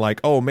interested in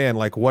like, oh man,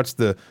 like what's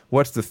the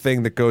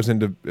thing that goes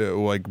into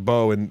like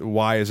Beau, and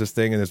why is this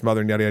thing and his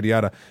mother and yada yada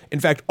yada. In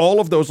fact, all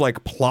of those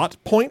like plot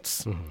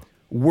points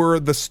were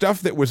the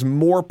stuff that was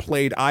more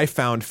played, I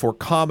found, for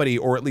comedy,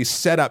 or at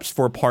least setups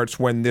for parts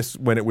when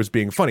it was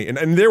being funny.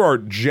 And there are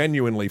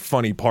genuinely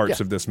funny parts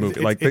of this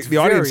movie. It's the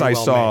audience I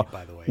saw made,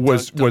 by the way.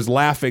 Was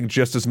laughing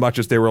just as much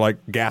as they were like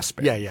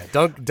gasping. Yeah.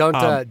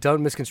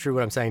 Don't misconstrue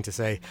what I'm saying to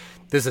say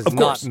this is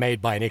not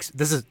made by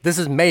this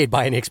is made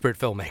by an expert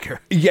filmmaker.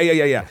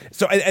 Yeah.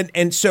 So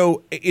and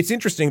so it's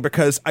interesting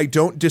because I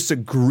don't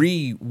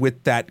disagree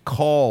with that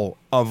call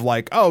of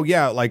like, oh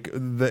yeah, like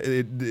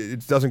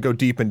it doesn't go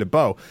deep into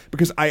Beau,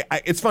 because I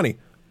it's funny.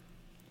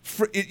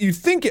 You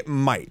think it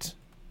might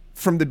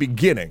from the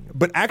beginning,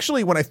 but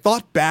actually when I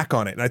thought back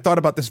on it and I thought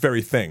about this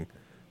very thing,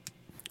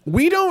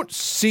 we don't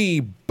see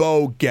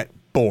Beau get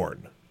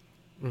born.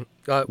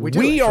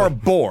 We are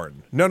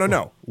born.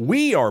 No.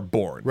 We are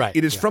born. Right.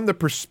 It is from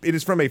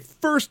a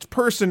first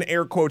person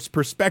air quotes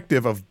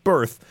perspective of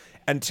birth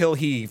until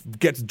he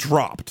gets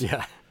dropped.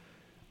 Yeah.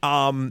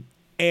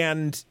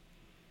 And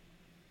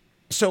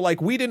so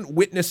like we didn't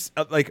witness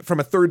like from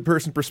a third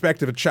person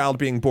perspective a child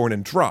being born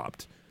and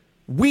dropped.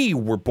 We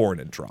were born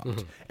and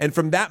dropped. And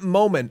from that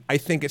moment, I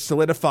think it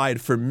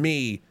solidified for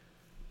me,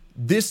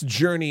 this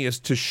journey is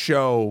to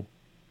show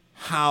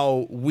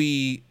how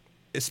we,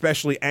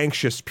 especially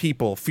anxious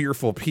people,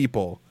 fearful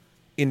people,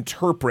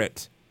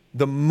 interpret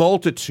the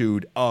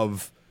multitude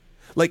of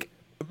like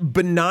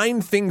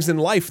benign things in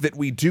life that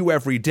we do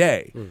every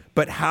day.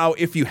 But how,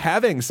 if you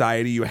have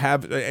anxiety, you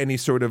have any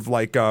sort of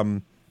like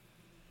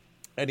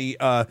any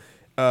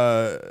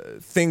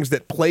things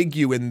that plague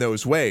you in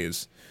those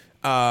ways,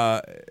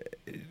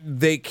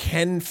 they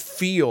can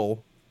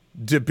feel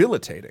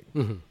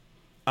debilitating.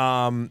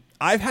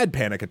 I've had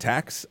panic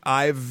attacks.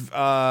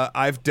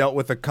 I've dealt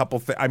with a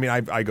couple I mean,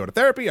 I go to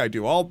therapy. I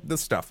do all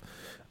this stuff.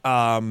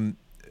 But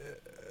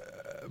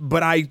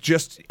I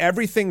just,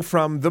 everything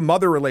from the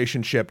mother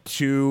relationship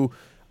to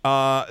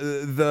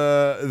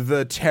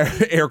the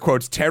air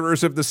quotes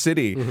terrors of the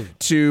city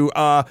to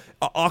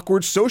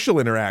awkward social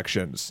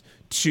interactions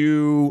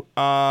to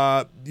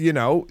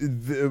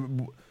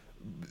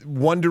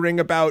wondering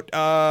about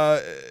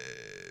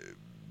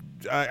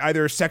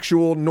either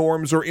sexual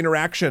norms or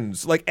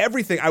interactions, like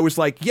everything. I was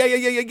like,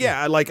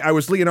 yeah. Like I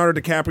was Leonardo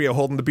DiCaprio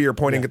holding the beer,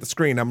 pointing at the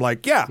screen. I'm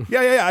like, yeah.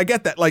 I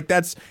get that. Like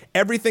that's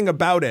everything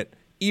about it.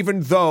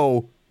 Even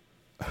though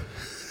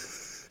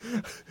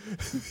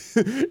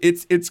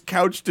it's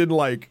couched in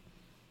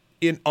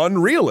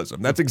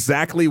unrealism. That's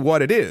exactly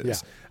what it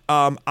is.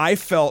 Yeah. I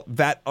felt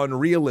that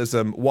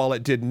unrealism, while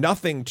it did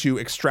nothing to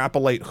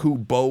extrapolate who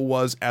Beau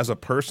was as a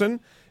person,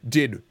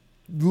 did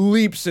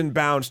leaps and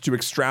bounds to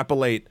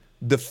extrapolate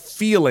the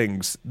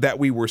feelings that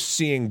we were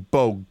seeing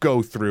Beau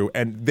go through,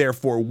 and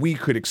therefore we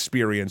could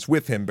experience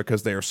with him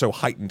because they are so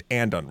heightened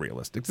and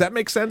unrealistic. Does that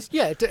make sense?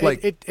 Yeah, it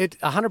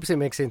 100%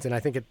 makes sense, and I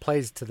think it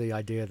plays to the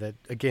idea that,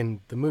 again,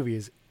 the movie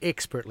is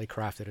expertly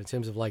crafted in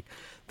terms of like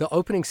the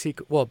opening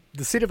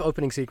the set of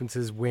opening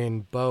sequences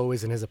when Beau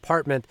is in his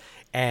apartment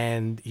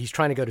and he's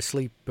trying to go to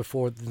sleep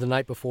the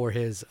night before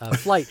his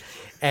flight,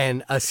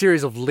 and a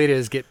series of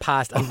letters get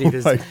passed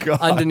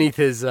underneath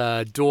his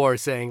door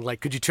saying like,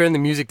 could you turn the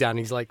music down? And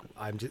he's like,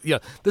 I'm just,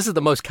 this is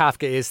the most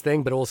Kafka-esque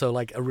thing, but also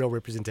like a real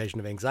representation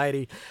of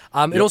anxiety.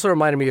 It also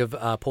reminded me of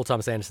Paul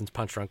Thomas Anderson's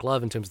Punch Drunk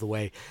Love in terms of the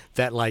way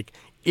that like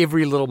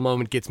every little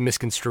moment gets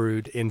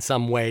misconstrued in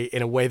some way,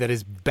 in a way that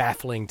is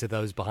baffling to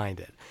those behind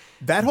it.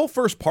 That whole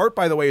first part,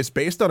 by the way, is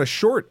based on a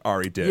short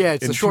Ari did. Yeah,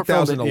 it's in a short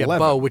film,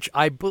 Beau, which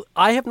I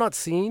have not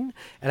seen,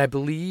 and I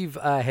believe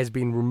has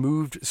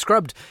been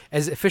scrubbed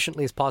as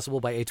efficiently as possible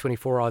by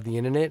A24 on the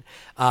internet.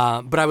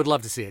 But I would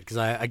love to see it because,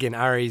 again,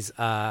 Ari's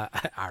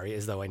Ari,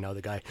 as though I know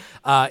the guy.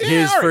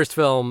 His Ari. First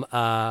film.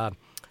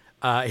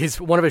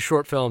 One of his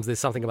short films, There's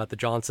Something About the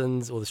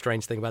Johnsons, or The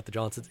Strange Thing About the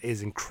Johnsons,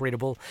 is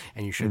incredible,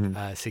 and you should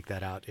seek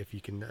that out if you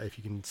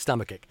can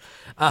stomach it.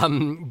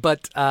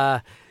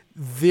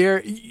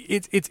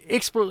 It's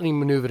expertly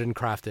maneuvered and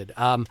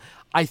crafted.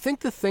 I think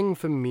the thing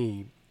for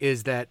me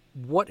is that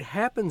what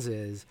happens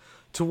is,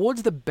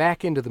 towards the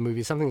back end of the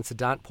movie, something that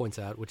Siddhant points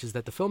out, which is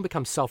that the film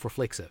becomes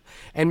self-reflexive.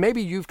 And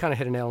maybe you've kind of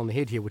hit a nail on the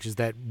head here, which is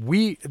that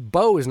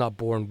Beau is not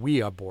born,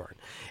 we are born.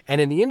 And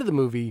in the end of the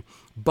movie,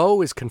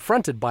 Beau is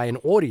confronted by an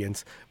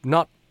audience,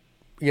 not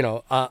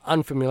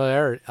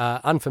unfamiliar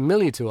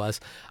to us,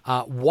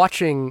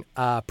 watching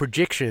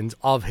projections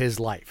of his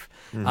life.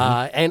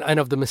 And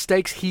of the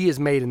mistakes he has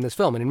made in this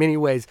film. And in many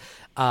ways,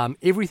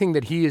 everything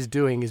that he is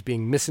doing is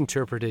being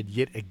misinterpreted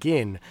yet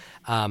again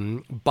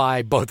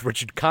by both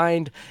Richard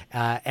Kind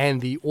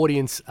and the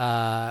audience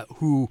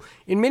who,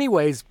 in many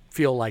ways,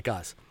 feel like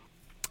us.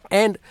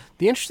 And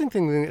the interesting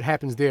thing that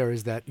happens there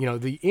is that,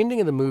 the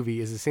ending of the movie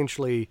is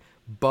essentially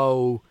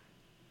Beau...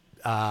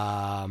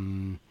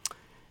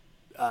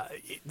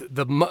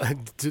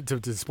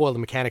 to spoil the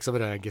mechanics of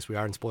it, and I guess we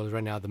are in spoilers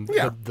right now.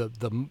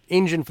 The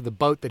engine for the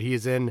boat that he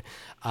is in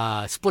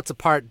splits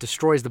apart,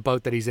 destroys the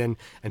boat that he's in,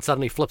 and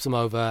suddenly flips him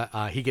over.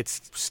 He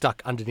gets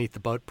stuck underneath the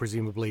boat,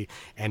 presumably,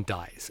 and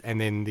dies. And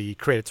then the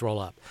credits roll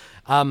up.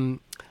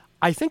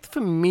 I think for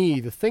me,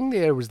 the thing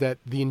there was that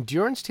the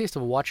endurance test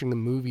of watching the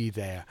movie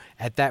there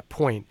at that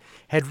point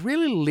had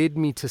really led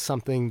me to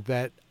something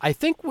that I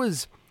think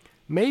was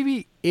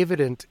maybe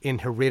evident in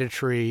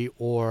Hereditary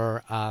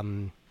or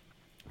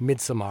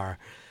Midsommar,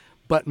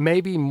 but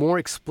maybe more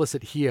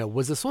explicit here,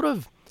 was a sort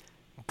of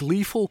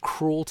gleeful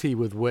cruelty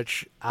with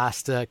which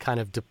Asta kind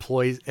of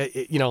deploys,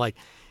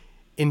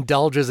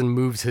 indulges and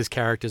moves his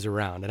characters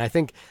around. And I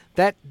think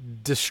that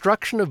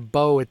destruction of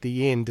Beau at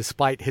the end,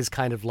 despite his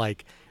kind of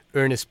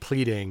earnest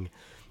pleading,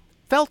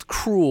 felt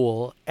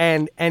cruel,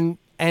 and I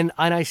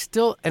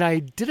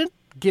didn't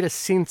get a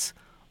sense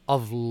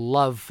of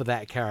love for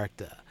that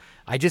character.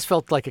 I just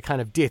felt like a kind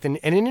of death. And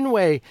in a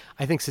way,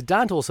 I think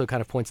Siddhant also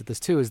kind of points at this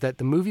too, is that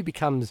the movie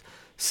becomes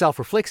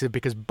self-reflexive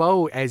because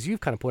Beau, as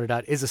you've kind of pointed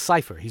out, is a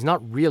cipher. He's not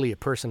really a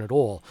person at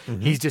all.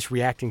 Mm-hmm. He's just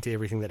reacting to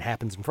everything that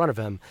happens in front of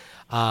him.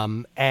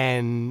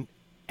 And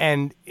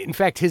in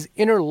fact, his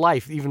inner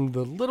life, even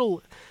the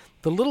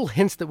little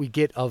hints that we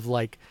get of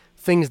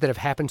things that have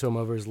happened to him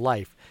over his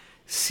life,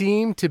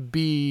 seem to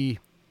be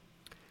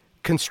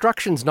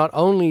constructions not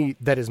only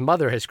that his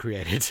mother has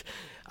created,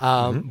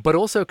 but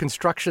also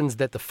constructions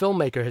that the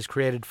filmmaker has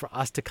created for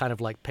us to kind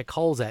of pick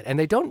holes at, and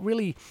they didn't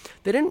really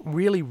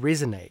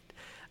resonate.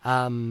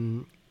 I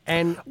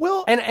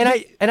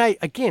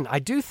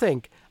do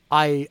think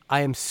I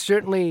am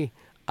certainly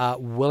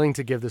willing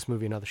to give this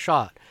movie another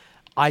shot.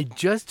 I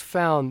just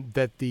found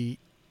that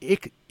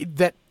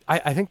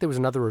I think there was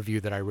another review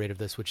that I read of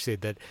this which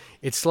said that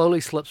it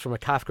slowly slips from a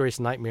Kafkaesque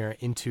nightmare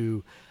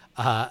into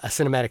a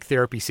cinematic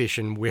therapy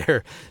session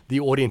where the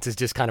audience is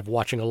just kind of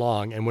watching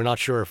along and we're not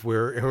sure if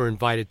we're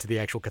invited to the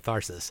actual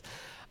catharsis.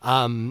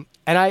 And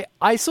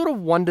I sort of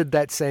wondered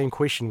that same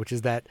question, which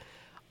is that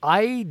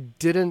I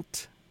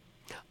didn't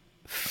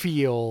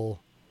feel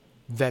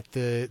that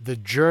the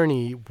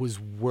journey was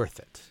worth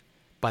it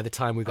by the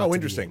time we got to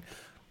interesting. the end.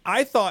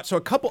 I thought so.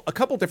 A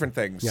couple different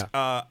things.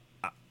 Yeah.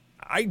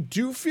 I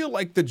do feel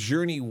like the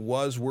journey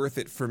was worth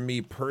it for me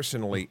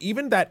personally.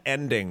 Even that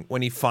ending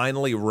when he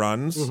finally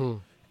runs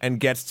and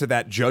gets to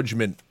that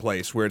judgment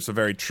place where it's a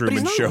very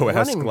Truman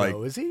Show-esque.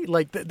 Though, is he?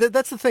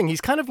 That's the thing.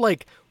 He's kind of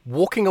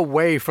walking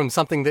away from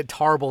something that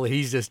horrible that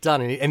he's just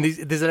done. And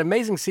there's an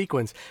amazing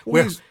sequence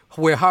where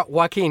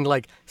Joaquin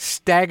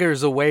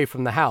staggers away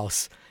from the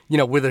house,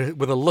 with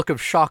a look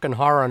of shock and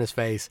horror on his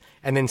face,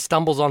 and then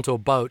stumbles onto a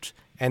boat.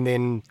 And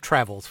then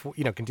travels,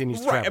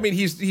 continues to travel. I mean,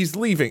 he's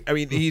leaving. I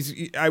mean, he's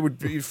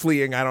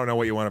fleeing. I don't know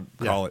what you want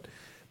to call it,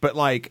 but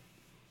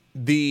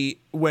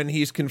when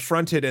he's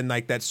confronted and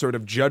that sort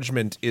of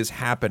judgment is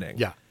happening.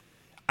 Yeah,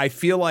 I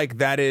feel like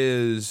that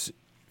is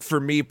for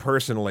me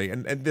personally,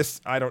 and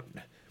this I don't.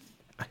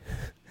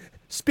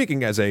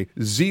 Speaking as a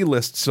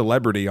Z-list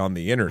celebrity on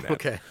the internet,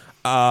 okay.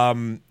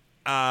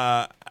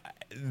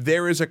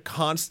 There is a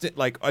constant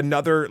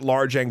another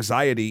large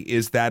anxiety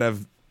is that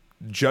of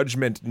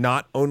judgment,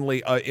 not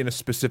only in a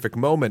specific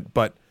moment,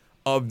 but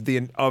of the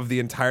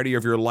entirety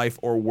of your life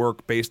or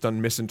work based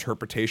on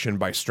misinterpretation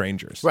by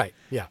strangers. Right.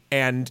 Yeah.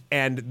 And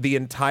the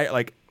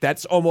entire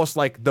that's almost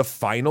like the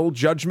final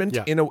judgment.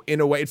 Yeah.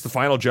 In a way, it's the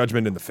final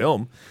judgment in the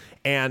film,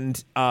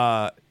 and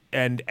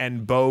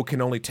Beau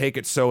can only take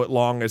it so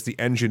long as the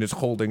engine is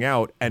holding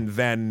out, and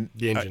then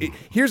the engine.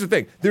 Here's the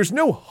thing: there's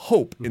no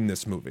hope in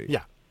this movie.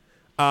 Yeah.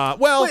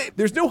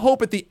 There's no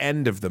hope at the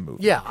end of the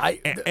movie. Yeah.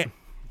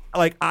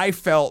 I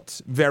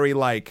felt very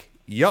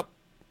yep,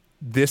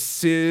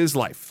 this is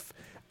life.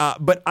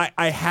 But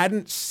I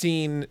hadn't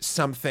seen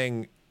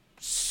something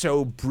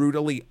so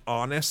brutally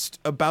honest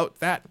about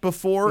that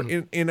before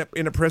in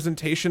a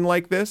presentation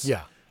like this.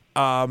 Yeah.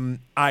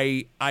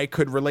 I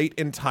could relate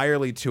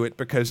entirely to it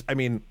because, I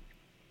mean,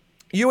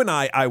 you and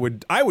I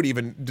would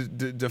even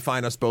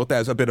define us both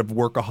as a bit of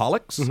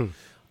workaholics.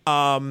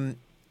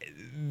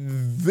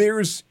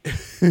 There's,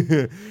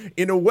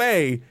 in a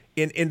way,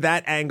 in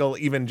that angle,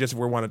 even just if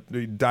we want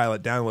to dial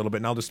it down a little bit,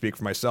 and I'll just speak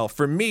for myself.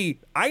 For me,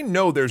 I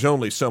know there's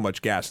only so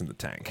much gas in the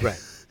tank. Right.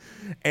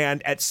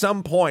 And at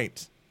some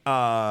point,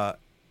 if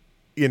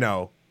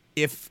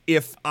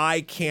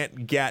I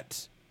can't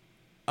get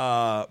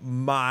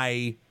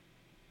my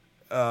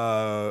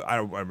I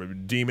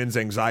don't demons,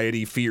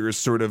 anxiety, fears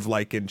sort of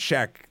like in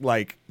check,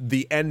 like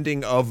the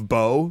ending of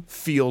Beau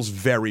feels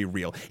very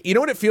real. You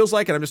know what it feels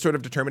like? And I'm just sort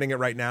of determining it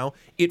right now.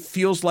 It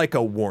feels like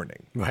a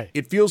warning. Right.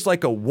 It feels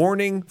like a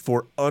warning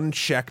for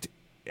unchecked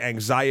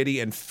anxiety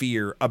and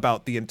fear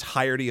about the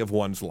entirety of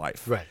one's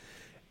life. Right.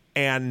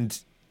 And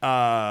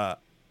to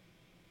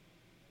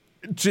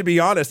be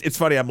honest, it's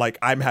funny.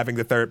 I'm having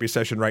the therapy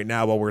session right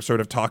now while we're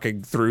sort of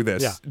talking through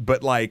this. Yeah.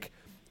 But like,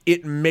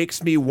 it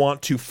makes me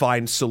want to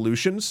find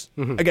solutions.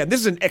 Mm-hmm. Again, this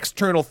is an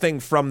external thing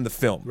from the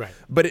film. Right.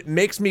 But it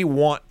makes me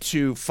want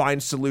to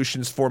find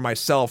solutions for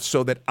myself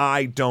so that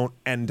I don't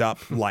end up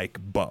like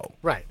Beau.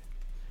 Right.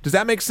 Does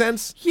that make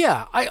sense?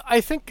 Yeah, I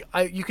think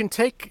you can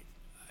take.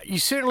 You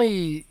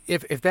certainly,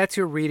 if that's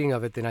your reading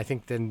of it, then I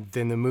think then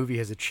the movie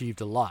has achieved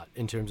a lot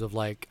in terms of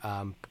like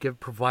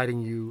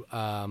providing you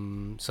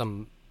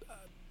some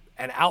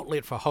an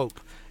outlet for hope,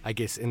 I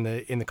guess, in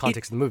the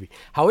context of the movie.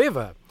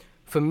 However,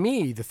 for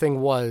me, the thing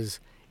was,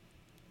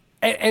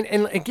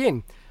 and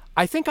again,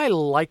 I think I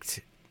liked,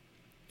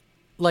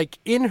 like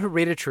in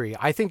Hereditary,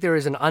 I think there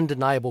is an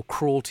undeniable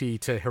cruelty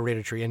to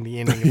Hereditary and the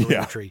ending of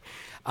Hereditary.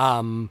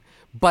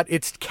 But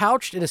it's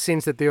couched in a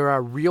sense that there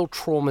are real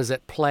traumas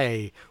at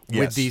play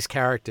with these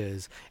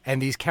characters, and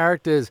these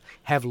characters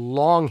have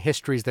long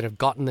histories that have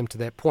gotten them to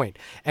that point.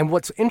 And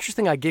what's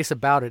interesting, I guess,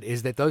 about it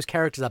is that those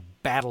characters are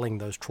battling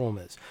those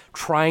traumas,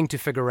 trying to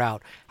figure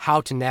out how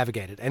to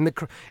navigate it. And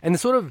the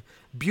sort of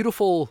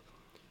beautiful,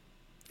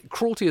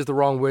 cruelty is the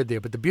wrong word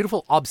there, but the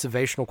beautiful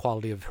observational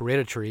quality of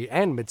Hereditary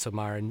and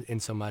Midsommar in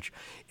so much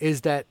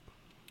is that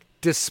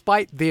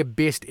despite their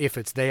best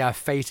efforts, they are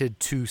fated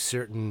to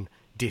certain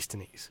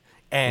destinies.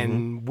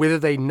 And whether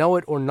they know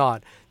it or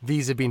not,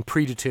 these have been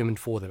predetermined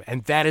for them,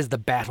 and that is the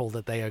battle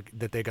that they're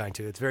going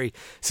to. It's very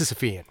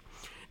Sisyphean.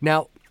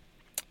 Now,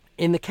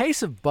 in the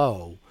case of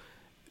Beau,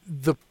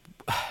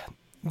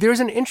 there's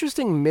an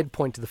interesting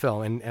midpoint to the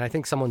film, and I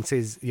think someone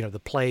says, the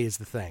play is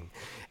the thing,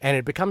 and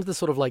it becomes this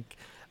sort of like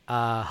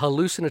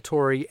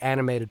hallucinatory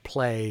animated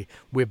play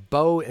where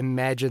Beau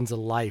imagines a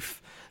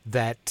life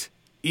that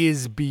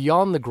is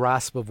beyond the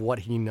grasp of what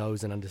he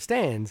knows and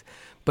understands,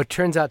 but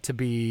turns out to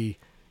be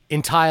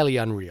entirely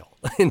unreal,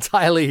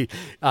 entirely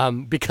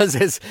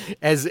because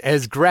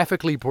as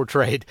graphically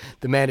portrayed,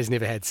 the man has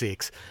never had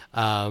sex,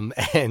 and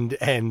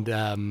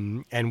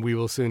we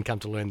will soon come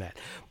to learn that.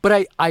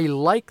 But I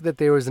like that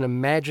there is an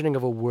imagining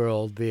of a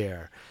world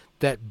there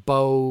that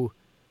Beau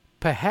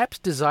perhaps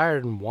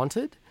desired and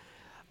wanted.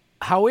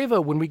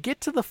 However, when we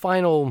get to the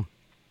final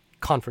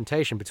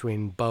confrontation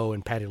between Beau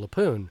and Patti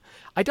LuPone,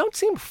 I don't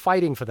see him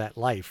fighting for that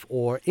life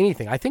or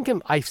anything.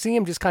 I see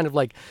him just kind of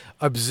like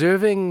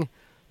observing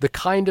the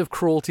kind of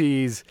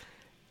cruelties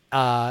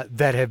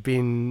that have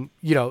been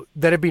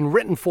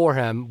written for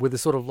him with a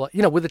sort of like,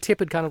 with a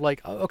tepid kind of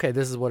like, oh, okay,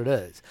 this is what it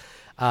is.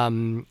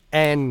 And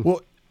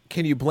well,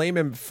 can you blame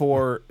him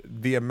for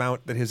the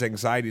amount that his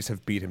anxieties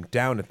have beat him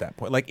down at that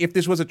point? Like, if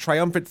this was a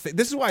triumphant thing,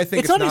 this is why I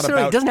think it's not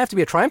necessarily, about. It doesn't have to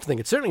be a triumphant thing.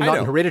 It's certainly not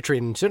in Hereditary,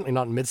 and certainly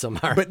not in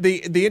Midsommar. But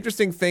the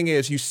interesting thing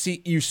is, you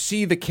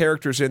see the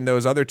characters in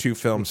those other two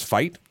films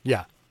fight.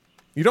 Yeah,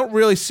 you don't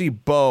really see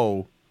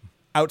Beau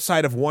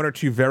outside of one or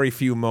two very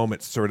few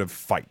moments sort of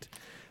fight.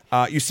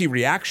 You see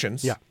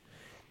reactions. Yeah.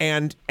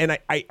 And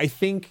I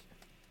think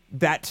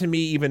that to me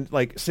even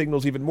like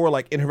signals even more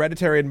like in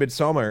Hereditary and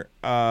Midsommar,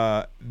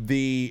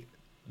 the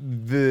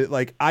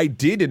like I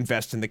did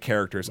invest in the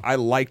characters. I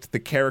liked the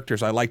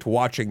characters. I liked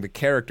watching the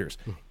characters.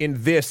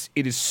 In this,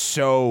 it is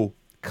so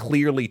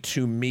clearly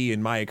to me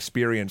in my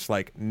experience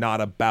like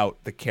not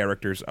about the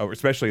characters,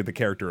 especially the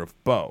character of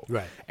Beau.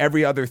 Right.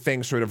 Every other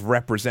thing sort of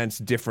represents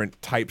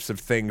different types of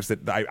things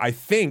that I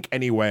think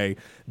anyway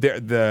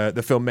the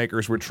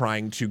filmmakers were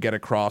trying to get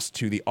across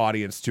to the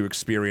audience to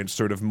experience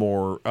sort of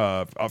more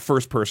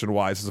first person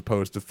wise as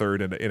opposed to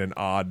third in an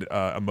odd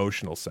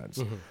emotional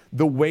sense.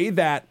 The way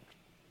that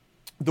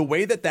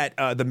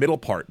the middle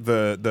part,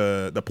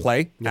 the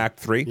play, Act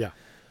 3,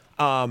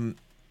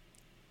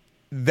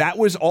 that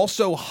was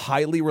also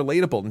highly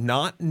relatable.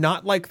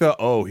 Not like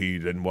he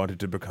then wanted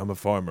to become a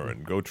farmer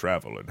and go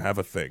travel and have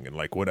a thing and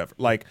like whatever.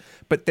 Like,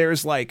 but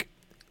there's like,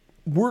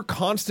 we're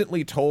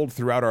constantly told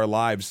throughout our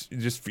lives,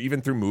 just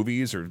even through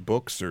movies or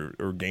books or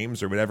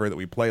games or whatever that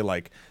we play,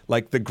 like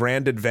the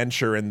grand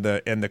adventure and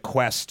the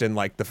quest and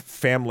like the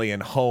family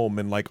and home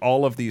and like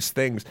all of these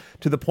things,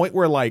 to the point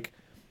where like,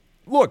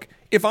 look,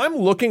 if I'm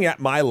looking at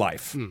my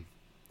life,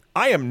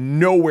 I am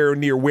nowhere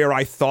near where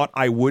I thought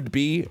I would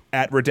be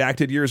at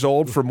redacted years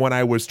old from when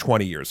I was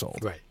 20 years old.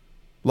 Right.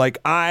 Like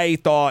I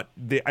thought,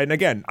 and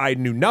again, I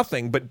knew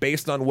nothing, but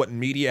based on what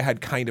media had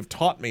kind of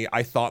taught me,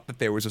 I thought that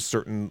there was a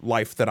certain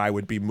life that I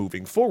would be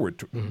moving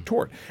forward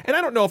toward. And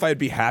I don't know if I'd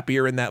be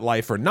happier in that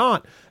life or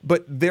not,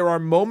 but there are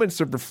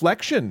moments of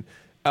reflection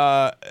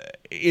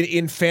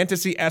in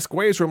fantasy-esque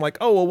ways where I'm like,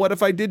 oh, well, what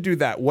if I did do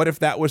that? What if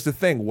that was the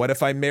thing? What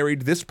if I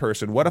married this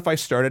person? What if I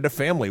started a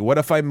family? What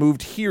if I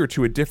moved here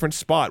to a different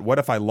spot? What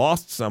if I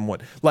lost someone?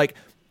 Like,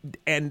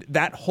 and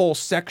that whole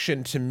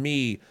section to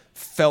me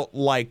felt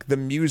like the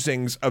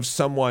musings of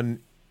someone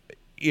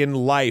in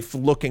life,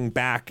 looking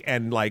back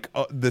and like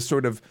the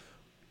sort of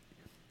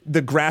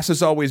the grass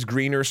is always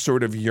greener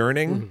sort of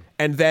yearning.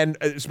 And then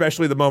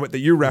especially the moment that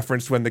you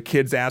referenced when the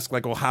kids ask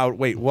like, well,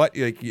 wait, what?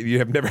 Like, you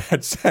have never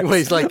had sex. Well,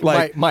 he's like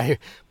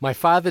my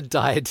father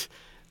died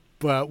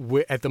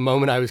at the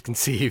moment I was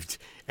conceived,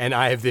 and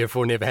I have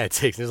therefore never had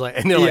sex. And,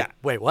 they're like,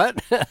 wait, what?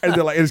 And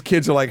they're like, his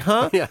kids are like,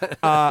 huh?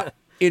 Yeah.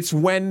 It's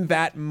when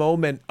that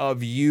moment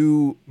of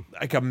you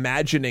like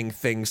imagining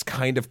things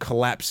kind of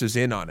collapses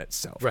in on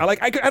itself. Right.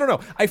 I don't know.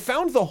 I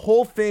found the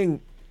whole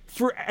thing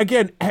for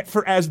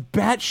as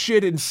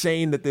batshit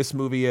insane that this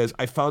movie is,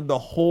 I found the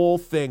whole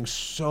thing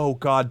so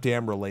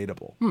goddamn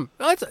relatable.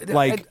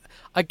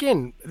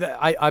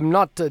 I'm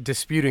not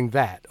disputing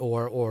that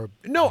or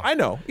no, I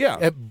know,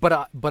 yeah.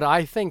 But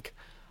I think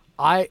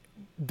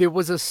there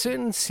was a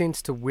certain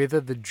sense to whether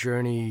the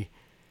journey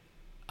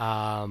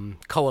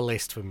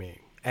coalesced for me.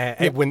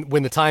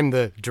 When the time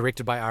the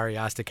directed by Ari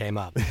Aster came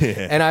up,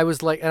 and I was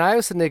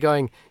sitting there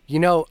going,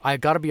 I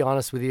got to be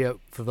honest with you,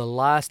 for the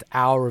last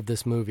hour of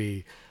this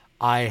movie,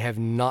 I have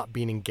not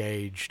been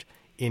engaged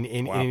in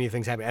any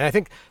things happening. And I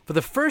think for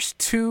the first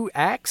two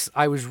acts,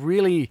 I was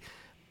really,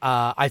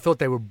 I thought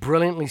they were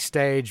brilliantly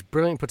staged,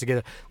 brilliantly put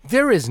together.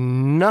 There is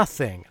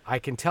nothing, I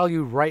can tell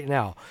you right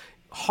now,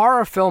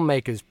 horror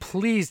filmmakers,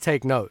 please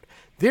take note.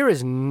 There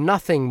is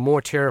nothing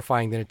more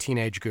terrifying than a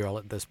teenage girl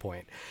at this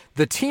point.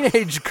 The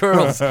teenage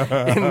girls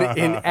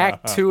in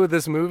Act 2 of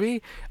this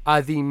movie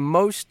are the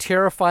most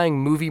terrifying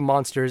movie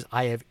monsters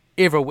I have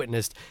ever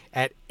witnessed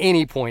at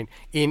any point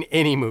in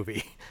any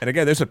movie. And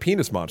again, there's a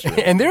penis monster.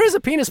 And there is a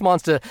penis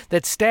monster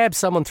that stabs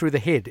someone through the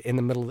head in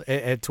the middle,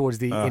 towards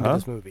the end of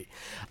this movie.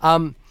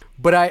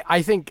 But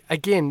I think,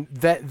 again,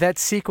 that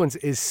sequence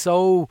is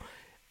so...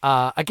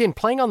 again,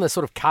 playing on the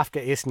sort of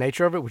Kafkaesque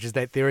nature of it, which is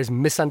that there is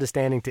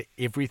misunderstanding to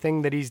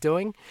everything that he's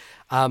doing.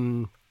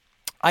 I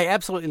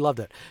absolutely loved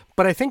it.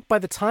 But I think by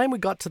the time we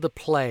got to the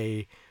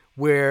play,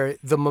 where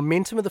the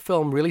momentum of the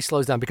film really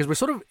slows down, because we're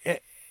sort of...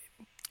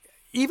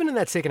 even in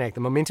that second act, the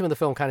momentum of the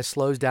film kind of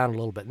slows down a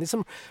little bit. And there's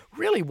some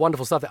really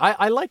wonderful stuff.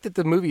 I like that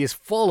the movie is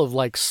full of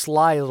like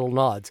sly little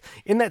nods.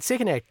 In that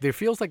second act, there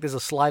feels like there's a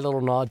sly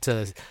little nod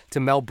to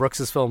Mel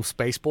Brooks' film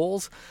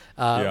Spaceballs,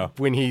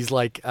 when he's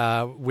like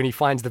when he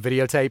finds the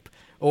videotape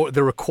or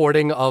the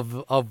recording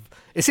of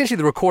essentially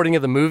the recording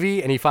of the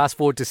movie, and he fast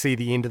forward to see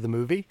the end of the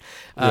movie,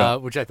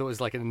 which I thought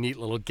was like a neat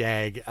little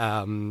gag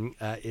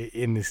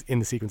in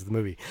the sequence of the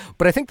movie.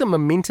 But I think the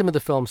momentum of the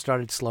film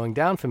started slowing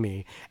down for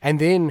me, and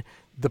then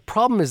the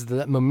problem is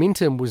that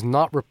momentum was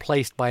not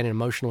replaced by an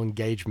emotional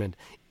engagement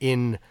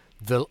in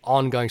the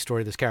ongoing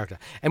story of this character.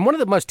 And one of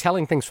the most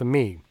telling things for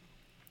me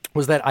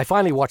was that I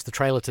finally watched the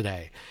trailer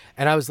today,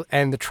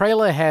 and the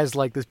trailer has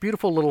like this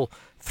beautiful little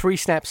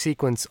 3-snap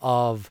sequence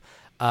of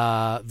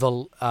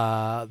the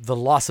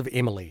loss of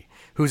Emily,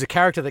 who's a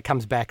character that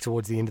comes back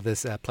towards the end of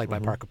this, played by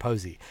Parker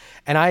Posey.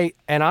 And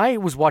I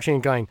was watching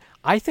and going,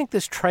 I think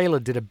this trailer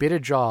did a better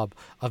job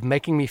of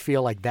making me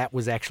feel like that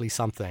was actually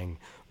something,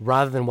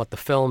 rather than what the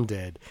film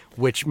did,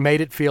 which made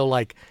it feel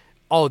like,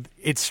 oh,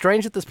 it's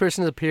strange that this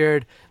person has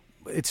appeared.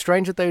 It's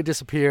strange that they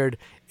disappeared.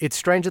 It's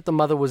strange that the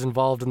mother was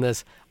involved in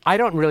this. I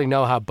don't really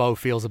know how Beau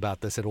feels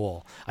about this at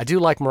all. I do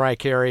like Mariah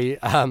Carey.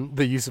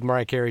 The use of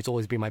Mariah Carey's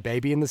always been my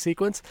baby in the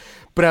sequence.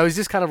 But I was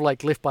just kind of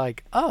like left by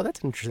like, oh,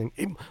 that's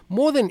interesting.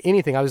 More than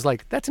anything, I was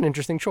like, that's an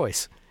interesting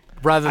choice,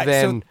 rather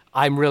than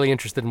I'm really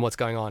interested in what's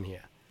going on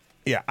here.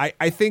 Yeah,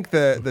 I think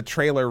the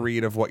trailer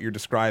read of what you're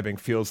describing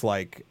feels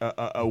like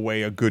a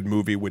way a good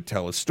movie would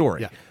tell a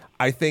story. Yeah.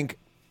 I think,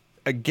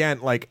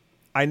 again, like,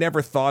 I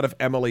never thought of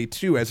Emily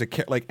too as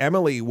like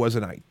Emily was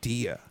an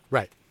idea,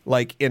 right?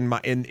 Like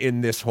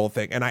in this whole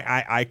thing, and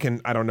I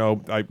don't know,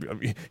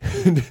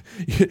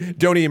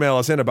 don't email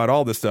us in about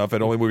all this stuff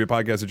at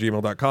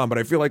onlymoviepodcast@gmail.com, but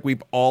I feel like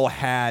we've all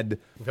had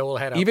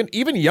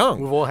even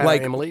young, we've all had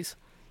like, our Emilys.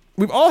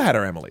 We've all had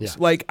our Emilys. Yeah.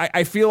 Like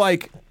I feel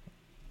like,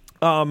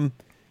 and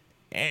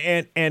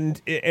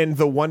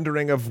the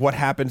wondering of what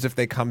happens if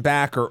they come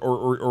back,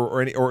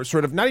 or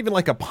sort of not even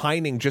like a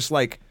pining, just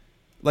like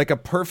a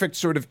perfect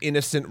sort of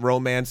innocent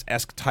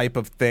romance-esque type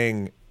of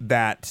thing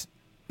that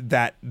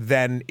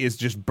then is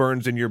just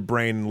burns in your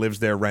brain and lives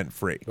there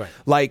rent-free. Right.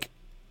 Like,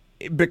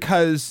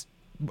 because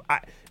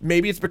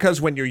maybe it's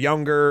because when you're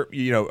younger,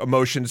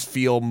 emotions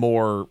feel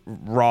more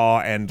raw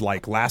and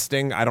like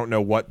lasting. I don't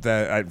know what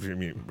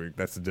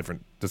that's a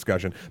different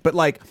discussion. But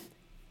like,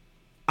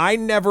 I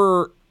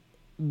never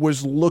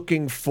was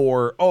looking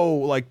for,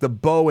 like the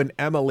Beau and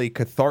Emily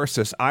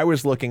catharsis. I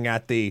was looking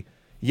at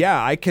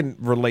I can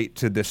relate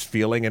to this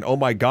feeling, and oh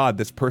my God,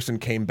 this person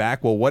came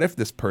back. Well, what if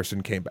this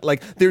person came back?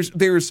 Like, there's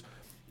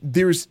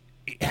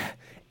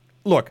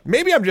look,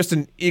 maybe I'm just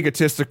an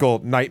egotistical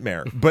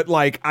nightmare, but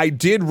like, I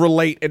did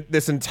relate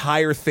this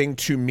entire thing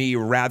to me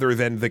rather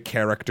than the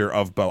character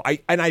of Beau. I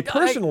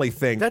personally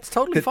think that's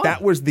totally fine.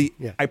 That was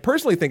I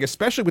personally think,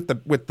 especially with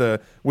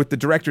the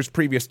director's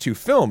previous two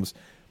films,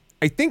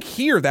 I think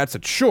here that's a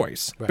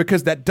choice,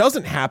 because that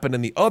doesn't happen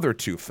in the other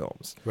two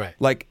films. Right.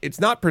 Like, it's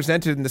not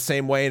presented in the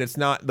same way, and it's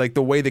not like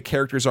the way the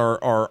characters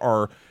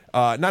are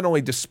not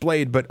only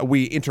displayed, but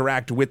we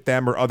interact with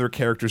them or other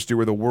characters do,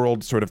 or the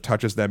world sort of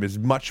touches them, is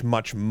much,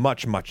 much,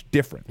 much, much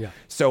different. Yeah.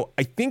 So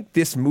I think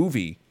this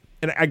movie,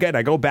 and again,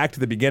 I go back to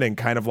the beginning,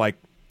 kind of like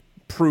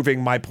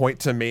proving my point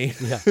to me.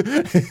 Yeah.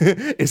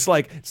 It's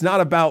like, it's not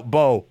about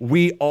Beau.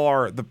 We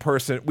are the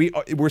person.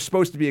 We're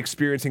supposed to be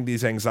experiencing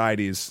these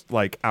anxieties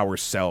like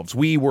ourselves.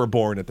 We were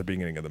born at the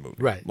beginning of the movie.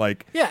 Right.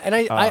 Like, yeah, and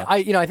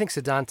I think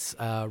Siddhant's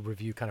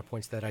review kind of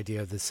points to that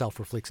idea of the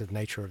self-reflexive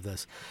nature of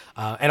this,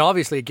 and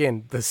obviously,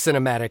 again, the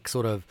cinematic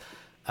sort of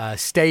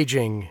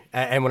staging.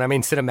 And when I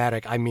mean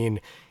cinematic, I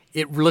mean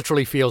it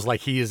literally feels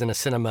like he is in a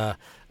cinema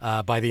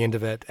by the end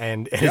of it,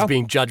 and is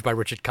being judged by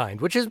Richard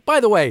Kind, which is, by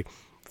the way,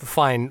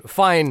 fine.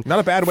 Not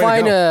a bad way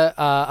to go.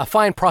 A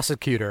fine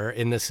prosecutor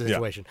in this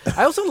situation. Yeah.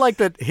 I also like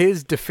that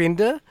his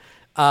defender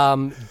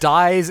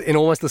dies in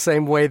almost the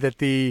same way that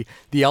the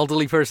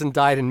elderly person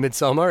died in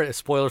Midsommar. A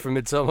spoiler for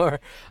Midsommar.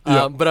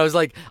 But I was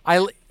like,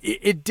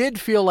 it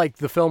did feel like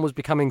the film was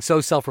becoming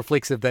so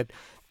self-reflexive that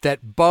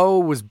Beau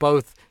was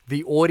both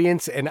the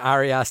audience and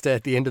Ari Aster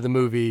at the end of the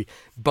movie,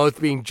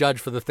 both being judged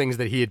for the things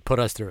that he had put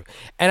us through.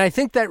 And I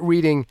think that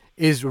reading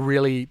is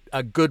really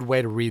a good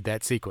way to read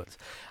that sequence.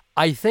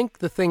 I think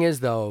the thing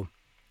is, though,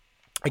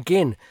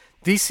 again,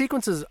 these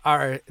sequences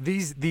are,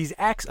 these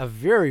acts are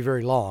very,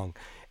 very long.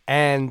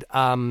 And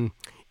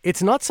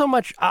it's not so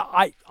much,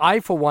 I,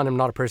 for one, am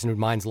not a person who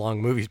minds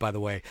long movies, by the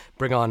way.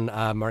 Bring on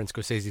Martin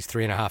Scorsese's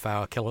 3.5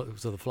 hour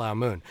Killers of the Flower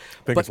Moon.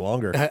 I think it's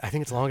longer. I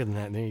think it's longer than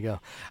that. There you go.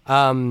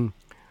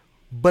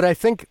 But I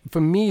think, for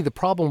me, the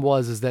problem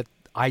is that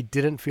I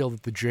didn't feel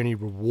that the journey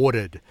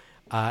rewarded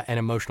an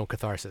emotional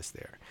catharsis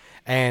there.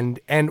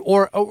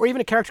 Or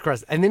even a character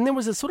crisis. And then there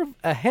was a sort of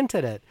a hint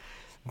at it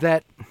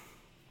that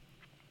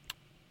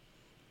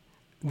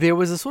there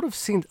was a sort of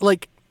scene,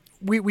 like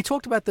we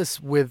talked about this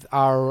with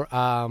our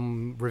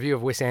review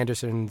of Wes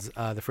Anderson's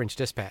The French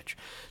Dispatch.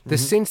 The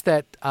sense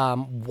that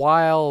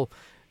while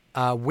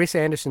Wes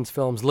Anderson's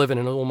films live in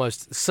an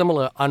almost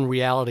similar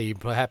unreality,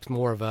 perhaps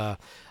more of a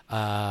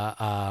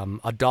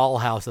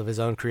dollhouse of his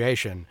own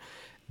creation,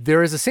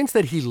 there is a sense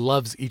that he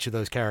loves each of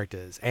those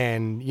characters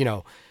and,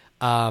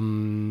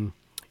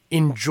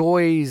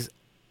 enjoys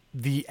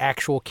the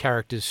actual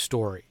characters'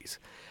 stories.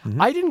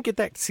 I didn't get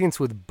that sense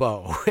with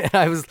Beau. And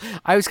I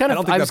was kind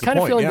of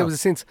feeling there was a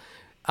sense,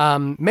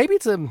 maybe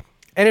it's and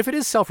if it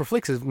is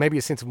self-reflexive, maybe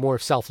a sense of more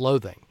of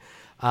self-loathing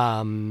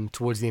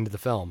towards the end of the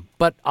film.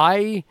 But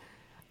to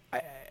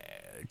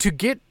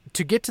get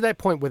to that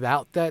point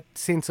without that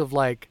sense of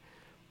like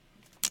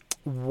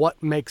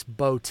what makes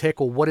Beau tick,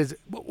 or what is,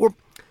 or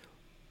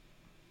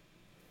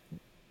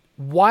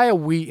why are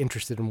we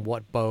interested in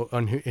what Beau,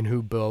 in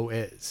who Beau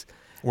is?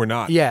 We're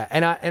not. Yeah,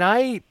 and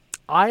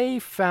I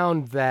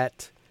found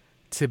that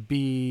to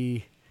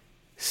be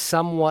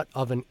somewhat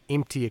of an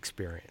empty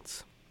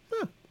experience.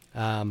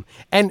 And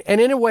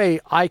in a way,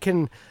 I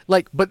can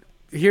but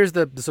here's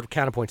the sort of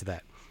counterpoint to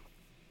that.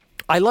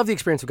 I love the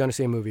experience of going to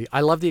see a movie.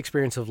 I love the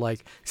experience of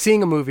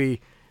seeing a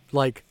movie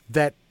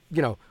that,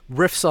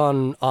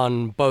 riffs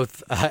on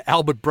both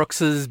Albert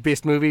Brooks's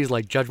best movies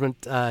like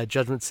Judgment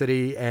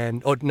City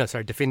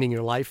Defending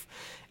Your Life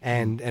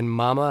and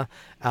Mama,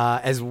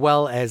 as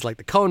well as the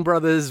Coen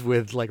brothers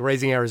with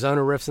Raising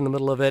Arizona riffs in the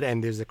middle of it,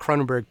 and there's a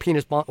Cronenberg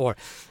penis or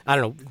I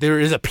don't know, there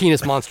is a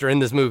penis monster in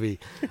this movie.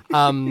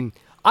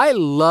 I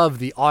love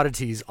the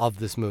oddities of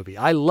this movie.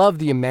 I love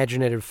the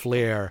imaginative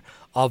flair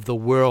of the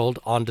world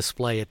on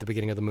display at the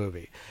beginning of the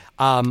movie.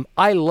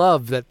 I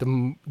love that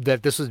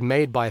that this was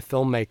made by a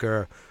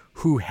filmmaker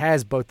who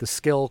has both the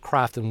skill,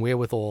 craft, and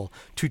wherewithal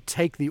to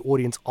take the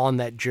audience on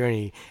that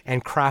journey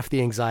and craft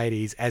the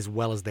anxieties as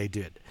well as they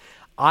did.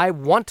 I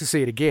want to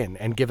see it again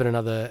and give it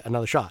another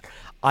shot.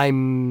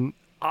 The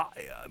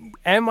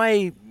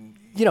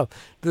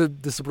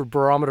sort of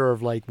barometer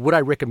of would I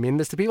recommend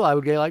this to people? I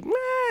would go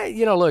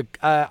look,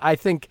 I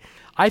think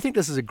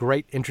this is a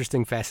great,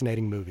 interesting,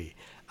 fascinating movie.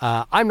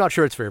 I'm not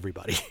sure it's for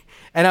everybody,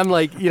 and I'm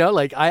I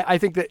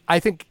think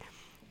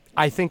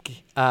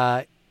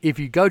if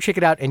you go check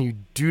it out and you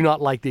do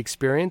not like the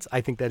experience,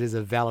 I think that is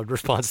a valid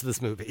response to this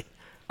movie.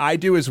 I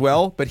do as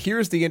well, but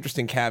here's the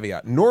interesting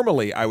caveat.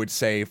 Normally, I would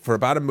say for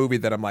about a movie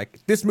that I'm like,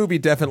 this movie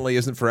definitely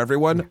isn't for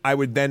everyone, I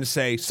would then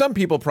say some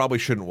people probably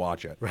shouldn't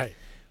watch it. Right.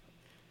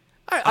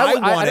 I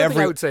don't think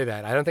I would say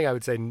that. I don't think I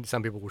would say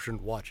some people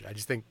shouldn't watch it. I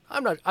just think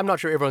I'm not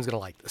sure everyone's going to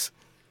like this.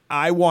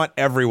 I want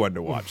everyone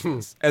to watch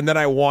this, and then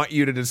I want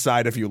you to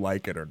decide if you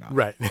like it or not.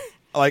 Right.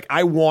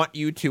 I want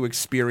you to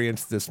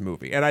experience this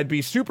movie, and I'd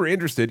be super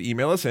interested.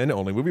 Email us in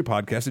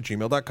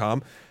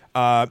onlymoviepodcast@gmail.com.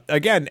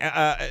 Again,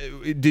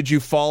 did you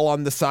fall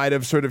on the side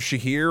of sort of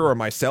Shahir or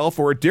myself,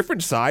 or a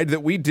different side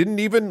that we didn't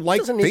even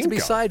think of? Doesn't need to be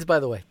sides, by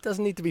the way.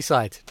 Doesn't need to be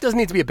sides. Doesn't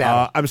need to be a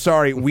battle. I'm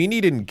sorry. We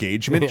need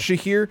engagement,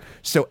 Shahir,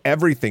 so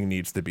everything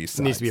needs to be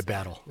sides. It needs to be a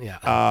battle.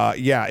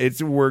 Yeah.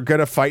 We're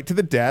gonna fight to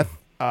the death.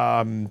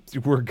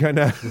 We're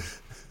gonna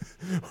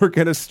We're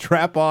gonna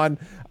strap on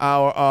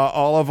our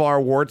all of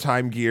our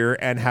wartime gear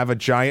and have a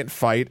giant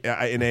fight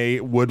in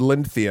a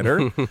woodland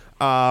theater.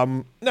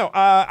 No,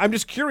 I'm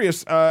just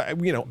curious.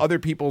 Other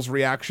people's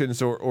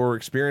reactions or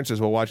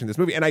experiences while watching this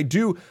movie, and I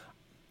do.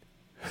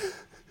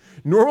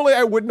 Normally,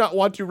 I would not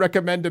want to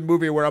recommend a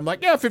movie where I'm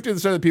like, yeah,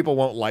 50% of the people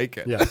won't like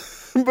it. Yeah,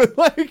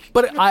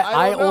 but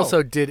I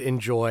also did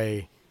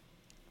enjoy,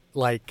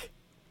 like,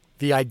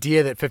 the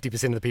idea that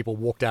 50% of the people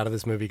walked out of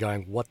this movie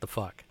going, "What the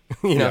fuck?"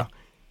 you know.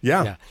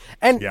 Yeah.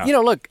 And,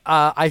 look,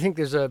 I think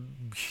there's a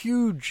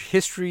huge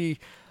history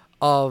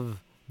of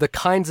the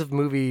kinds of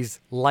movies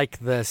like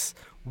this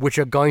which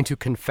are going to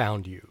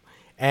confound you.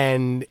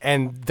 And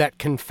that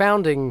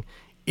confounding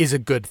is a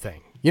good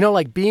thing.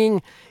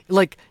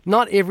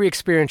 Not every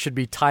experience should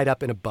be tied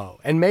up in a bow.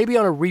 And maybe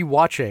on a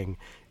rewatching,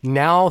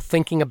 now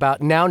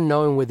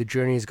knowing where the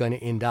journey is going to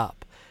end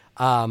up,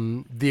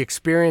 the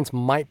experience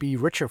might be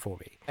richer for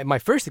me. And my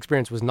first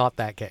experience was not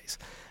that case.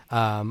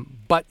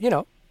 But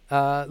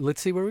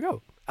let's see where we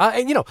go.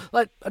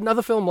 Like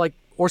another film like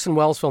Orson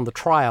Welles' film The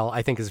Trial,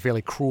 I think is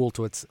fairly cruel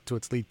to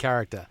its lead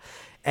character,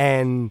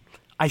 and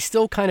I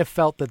still kind of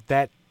felt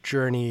that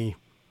journey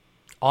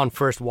on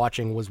first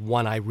watching was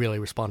one I really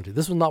responded to.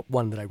 This was not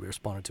one that I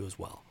responded to as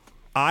well.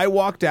 I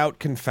walked out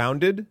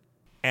confounded,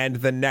 and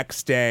the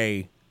next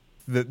day,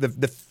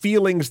 the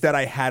feelings that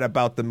I had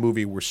about the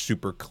movie were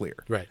super clear.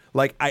 Right.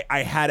 Like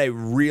I had a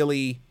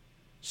really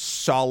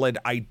solid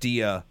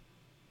idea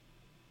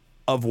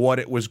of what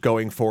it was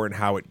going for and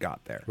how it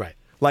got there. Right.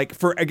 Like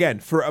for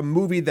a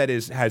movie that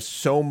has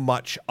so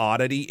much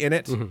oddity in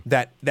it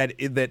that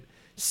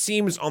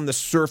seems on the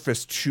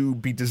surface to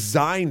be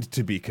designed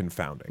to be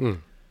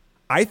confounding.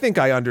 I think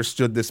I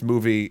understood this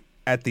movie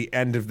at the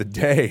end of the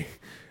day,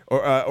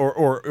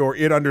 or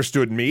it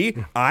understood me.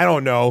 I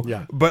don't know.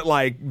 Yeah. But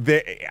like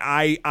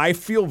I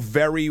feel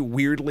very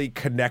weirdly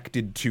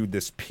connected to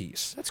this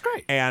piece. That's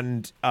great.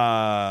 And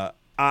as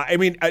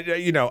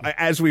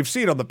we've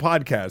seen on the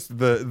podcast,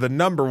 the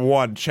number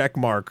one check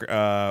mark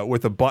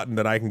with a button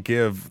that I can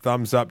give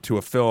thumbs up to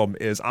a film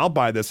is I'll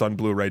buy this on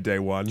Blu-ray day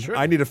one. Sure.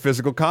 I need a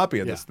physical copy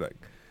of this thing.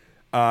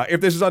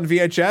 If this is on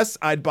VHS,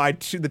 I'd buy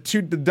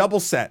the double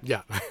set.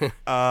 Yeah,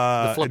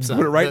 the flip side.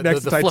 Put it right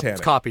next to the Titanic.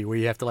 Flipped copy where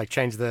you have to like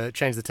change the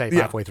tape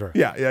halfway through.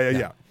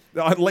 Yeah.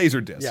 On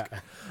Laserdisc. Yeah.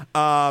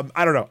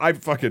 I don't know. I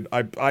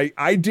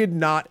did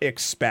not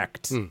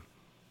expect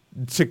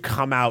to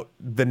come out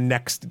the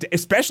next day,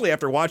 especially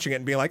after watching it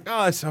and being like,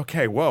 oh, it's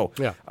okay. Whoa.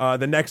 Yeah.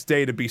 The next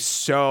day to be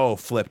so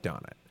flipped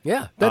on it.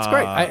 Yeah, that's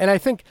great. I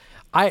think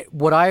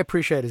what I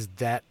appreciate is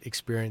that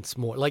experience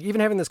more. Like even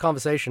having this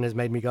conversation has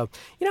made me go,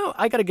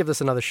 I got to give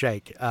this another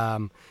shake.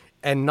 And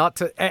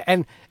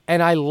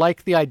I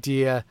like the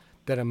idea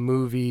that a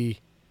movie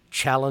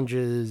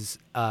challenges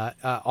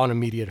on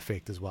immediate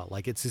effect as well.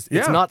 Like it's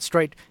not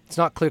straight, it's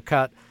not clear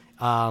cut.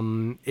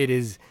 It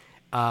is,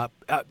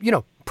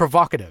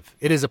 provocative.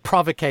 It is a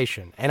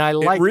provocation, and I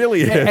like. It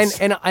really is.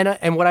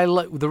 And what I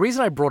the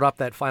reason I brought up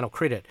that final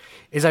credit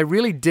is I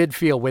really did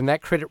feel when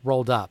that credit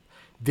rolled up,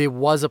 there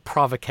was a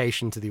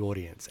provocation to the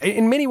audience.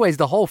 In many ways,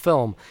 the whole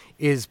film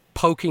is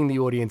poking the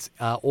audience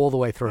all the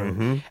way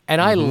through,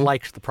 and I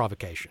liked the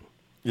provocation.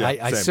 Yeah,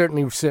 I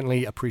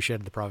certainly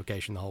appreciated the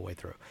provocation the whole way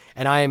through,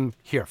 and I am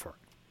here for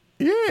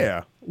it.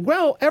 Yeah.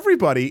 Well,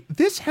 everybody,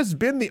 this has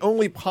been the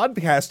only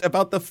podcast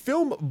about the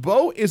film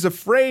Beau Is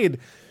Afraid.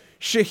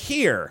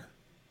 Shahir,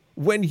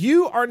 when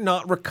you are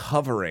not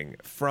recovering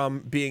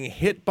from being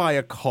hit by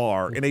a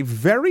car in a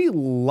very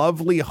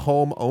lovely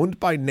home owned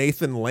by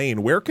Nathan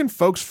Lane, where can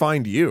folks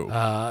find you?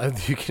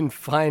 You can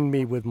find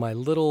me with my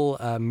little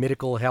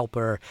medical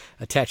helper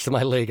attached to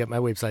my leg at my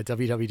website,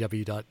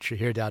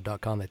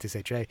 www.shahirdaud.com. That's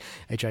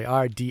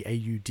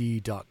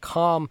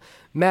SHAHIRDAUD.com.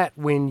 Matt,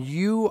 when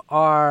you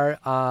are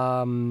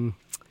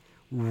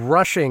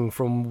rushing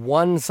from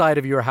one side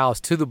of your house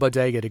to the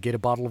bodega to get a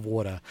bottle of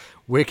water,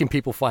 where can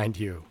people find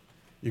you?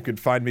 You can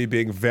find me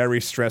being very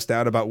stressed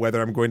out about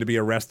whether I'm going to be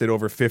arrested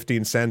over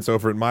 15 cents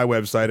over at my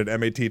website at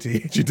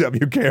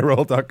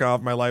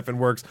mattewkrl.com, my life and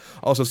works.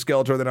 Also,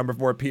 Skeletor, the number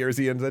 4,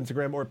 PRZ on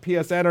Instagram, or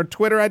PSN or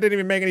Twitter. I didn't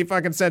even make any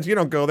fucking sense. You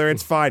don't go there.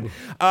 It's fine.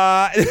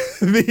 Or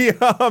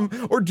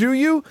do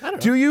you?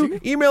 Do you?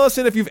 Email us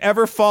in if you've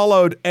ever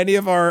followed any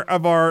of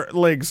our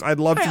links. I'd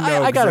love to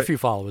know. I got a few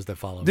followers that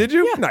follow me. Did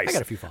you? Yeah, Nice. I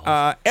got a few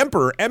followers.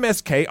 Emperor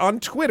MSK on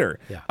Twitter.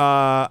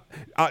 Yeah.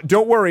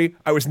 Don't worry.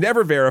 I was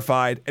never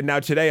verified, and now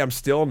today I'm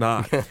still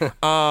not.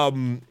 I've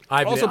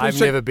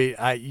never been.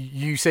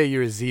 You say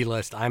you're a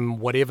Z-list. I'm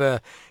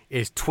whatever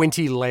is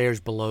 20 layers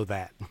below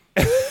that.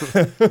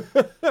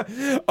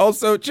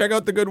 Also, check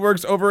out the good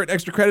works over at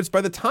Extra Credits.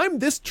 By the time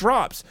this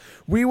drops,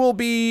 we will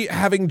be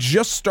having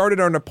just started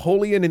our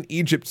Napoleon in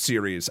Egypt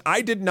series.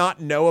 I did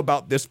not know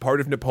about this part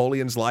of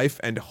Napoleon's life,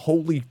 and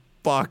holy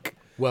fuck.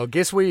 Well,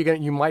 guess where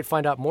you might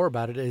find out more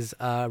about it is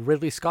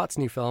Ridley Scott's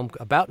new film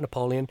about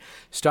Napoleon,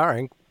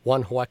 starring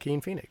one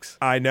Joaquin Phoenix.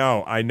 I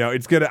know.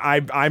 It's gonna.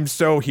 I'm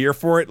so here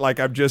for it. Like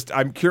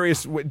I'm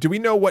curious. Do we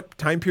know what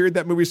time period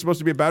that movie is supposed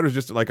to be about? Or is it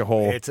just like a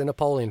whole? It's a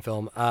Napoleon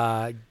film.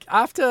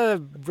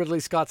 After Ridley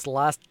Scott's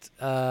last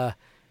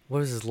what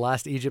was his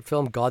last Egypt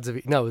film? It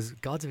was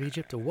Gods of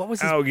Egypt. Or what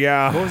was his? Oh,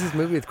 yeah. What was his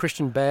movie with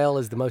Christian Bale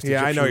as the most?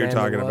 Yeah, Egyptian I know what you're man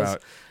talking there about.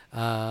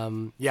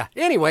 was? Yeah.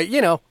 Anyway,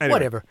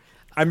 whatever.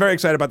 I'm very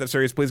excited about that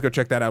series. Please go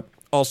check that out.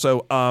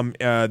 Also,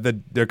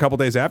 a couple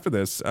days after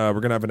this, we're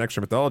going to have an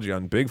extra mythology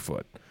on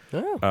Bigfoot.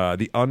 Oh.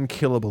 The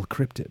unkillable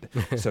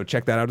cryptid. So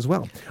check that out as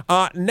well.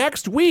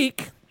 Next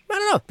week... I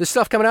don't know. There's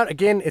stuff coming out.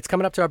 Again, it's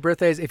coming up to our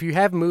birthdays. If you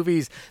have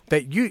movies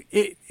that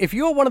if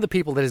you're one of the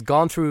people that has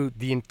gone through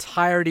the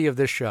entirety of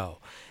this show,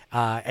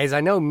 as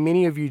I know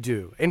many of you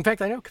do. In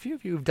fact, I know a few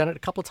of you have done it a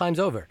couple times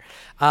over.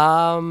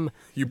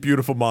 You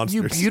beautiful monsters.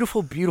 You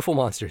beautiful, beautiful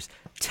monsters.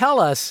 Tell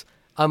us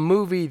a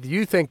movie that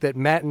you think that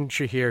Matt and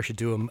Shahir should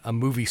do a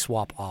movie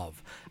swap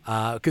of.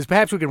 Because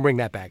perhaps we can bring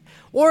that back.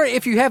 Or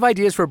if you have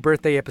ideas for a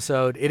birthday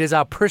episode, it is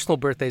our personal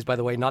birthdays, by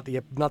the way, not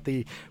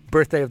the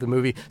birthday of the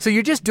movie. So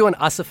you're just doing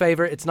us a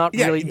favor. It's not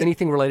really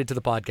anything related to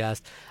the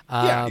podcast.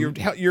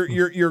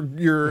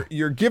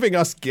 You're giving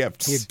us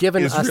gifts. You're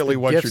giving us really the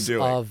what gifts you're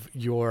doing. of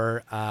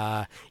your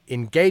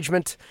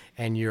engagement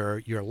and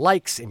your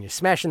likes, and you're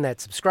smashing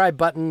that subscribe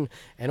button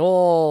and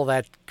all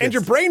that. And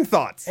your brain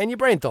thoughts. And your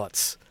brain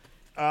thoughts.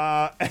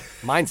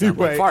 Mine sound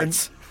Anyway, like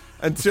farts.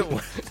 Until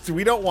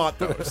we don't want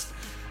those.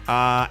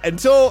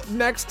 Until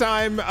next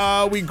time,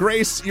 we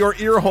grace your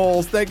ear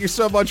holes. Thank you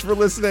so much for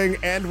listening,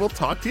 and we'll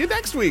talk to you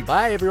next week.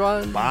 Bye,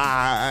 everyone.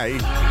 Bye.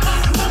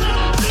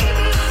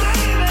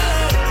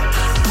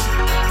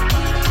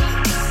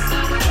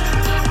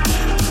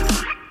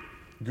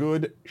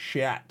 Good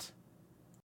chat.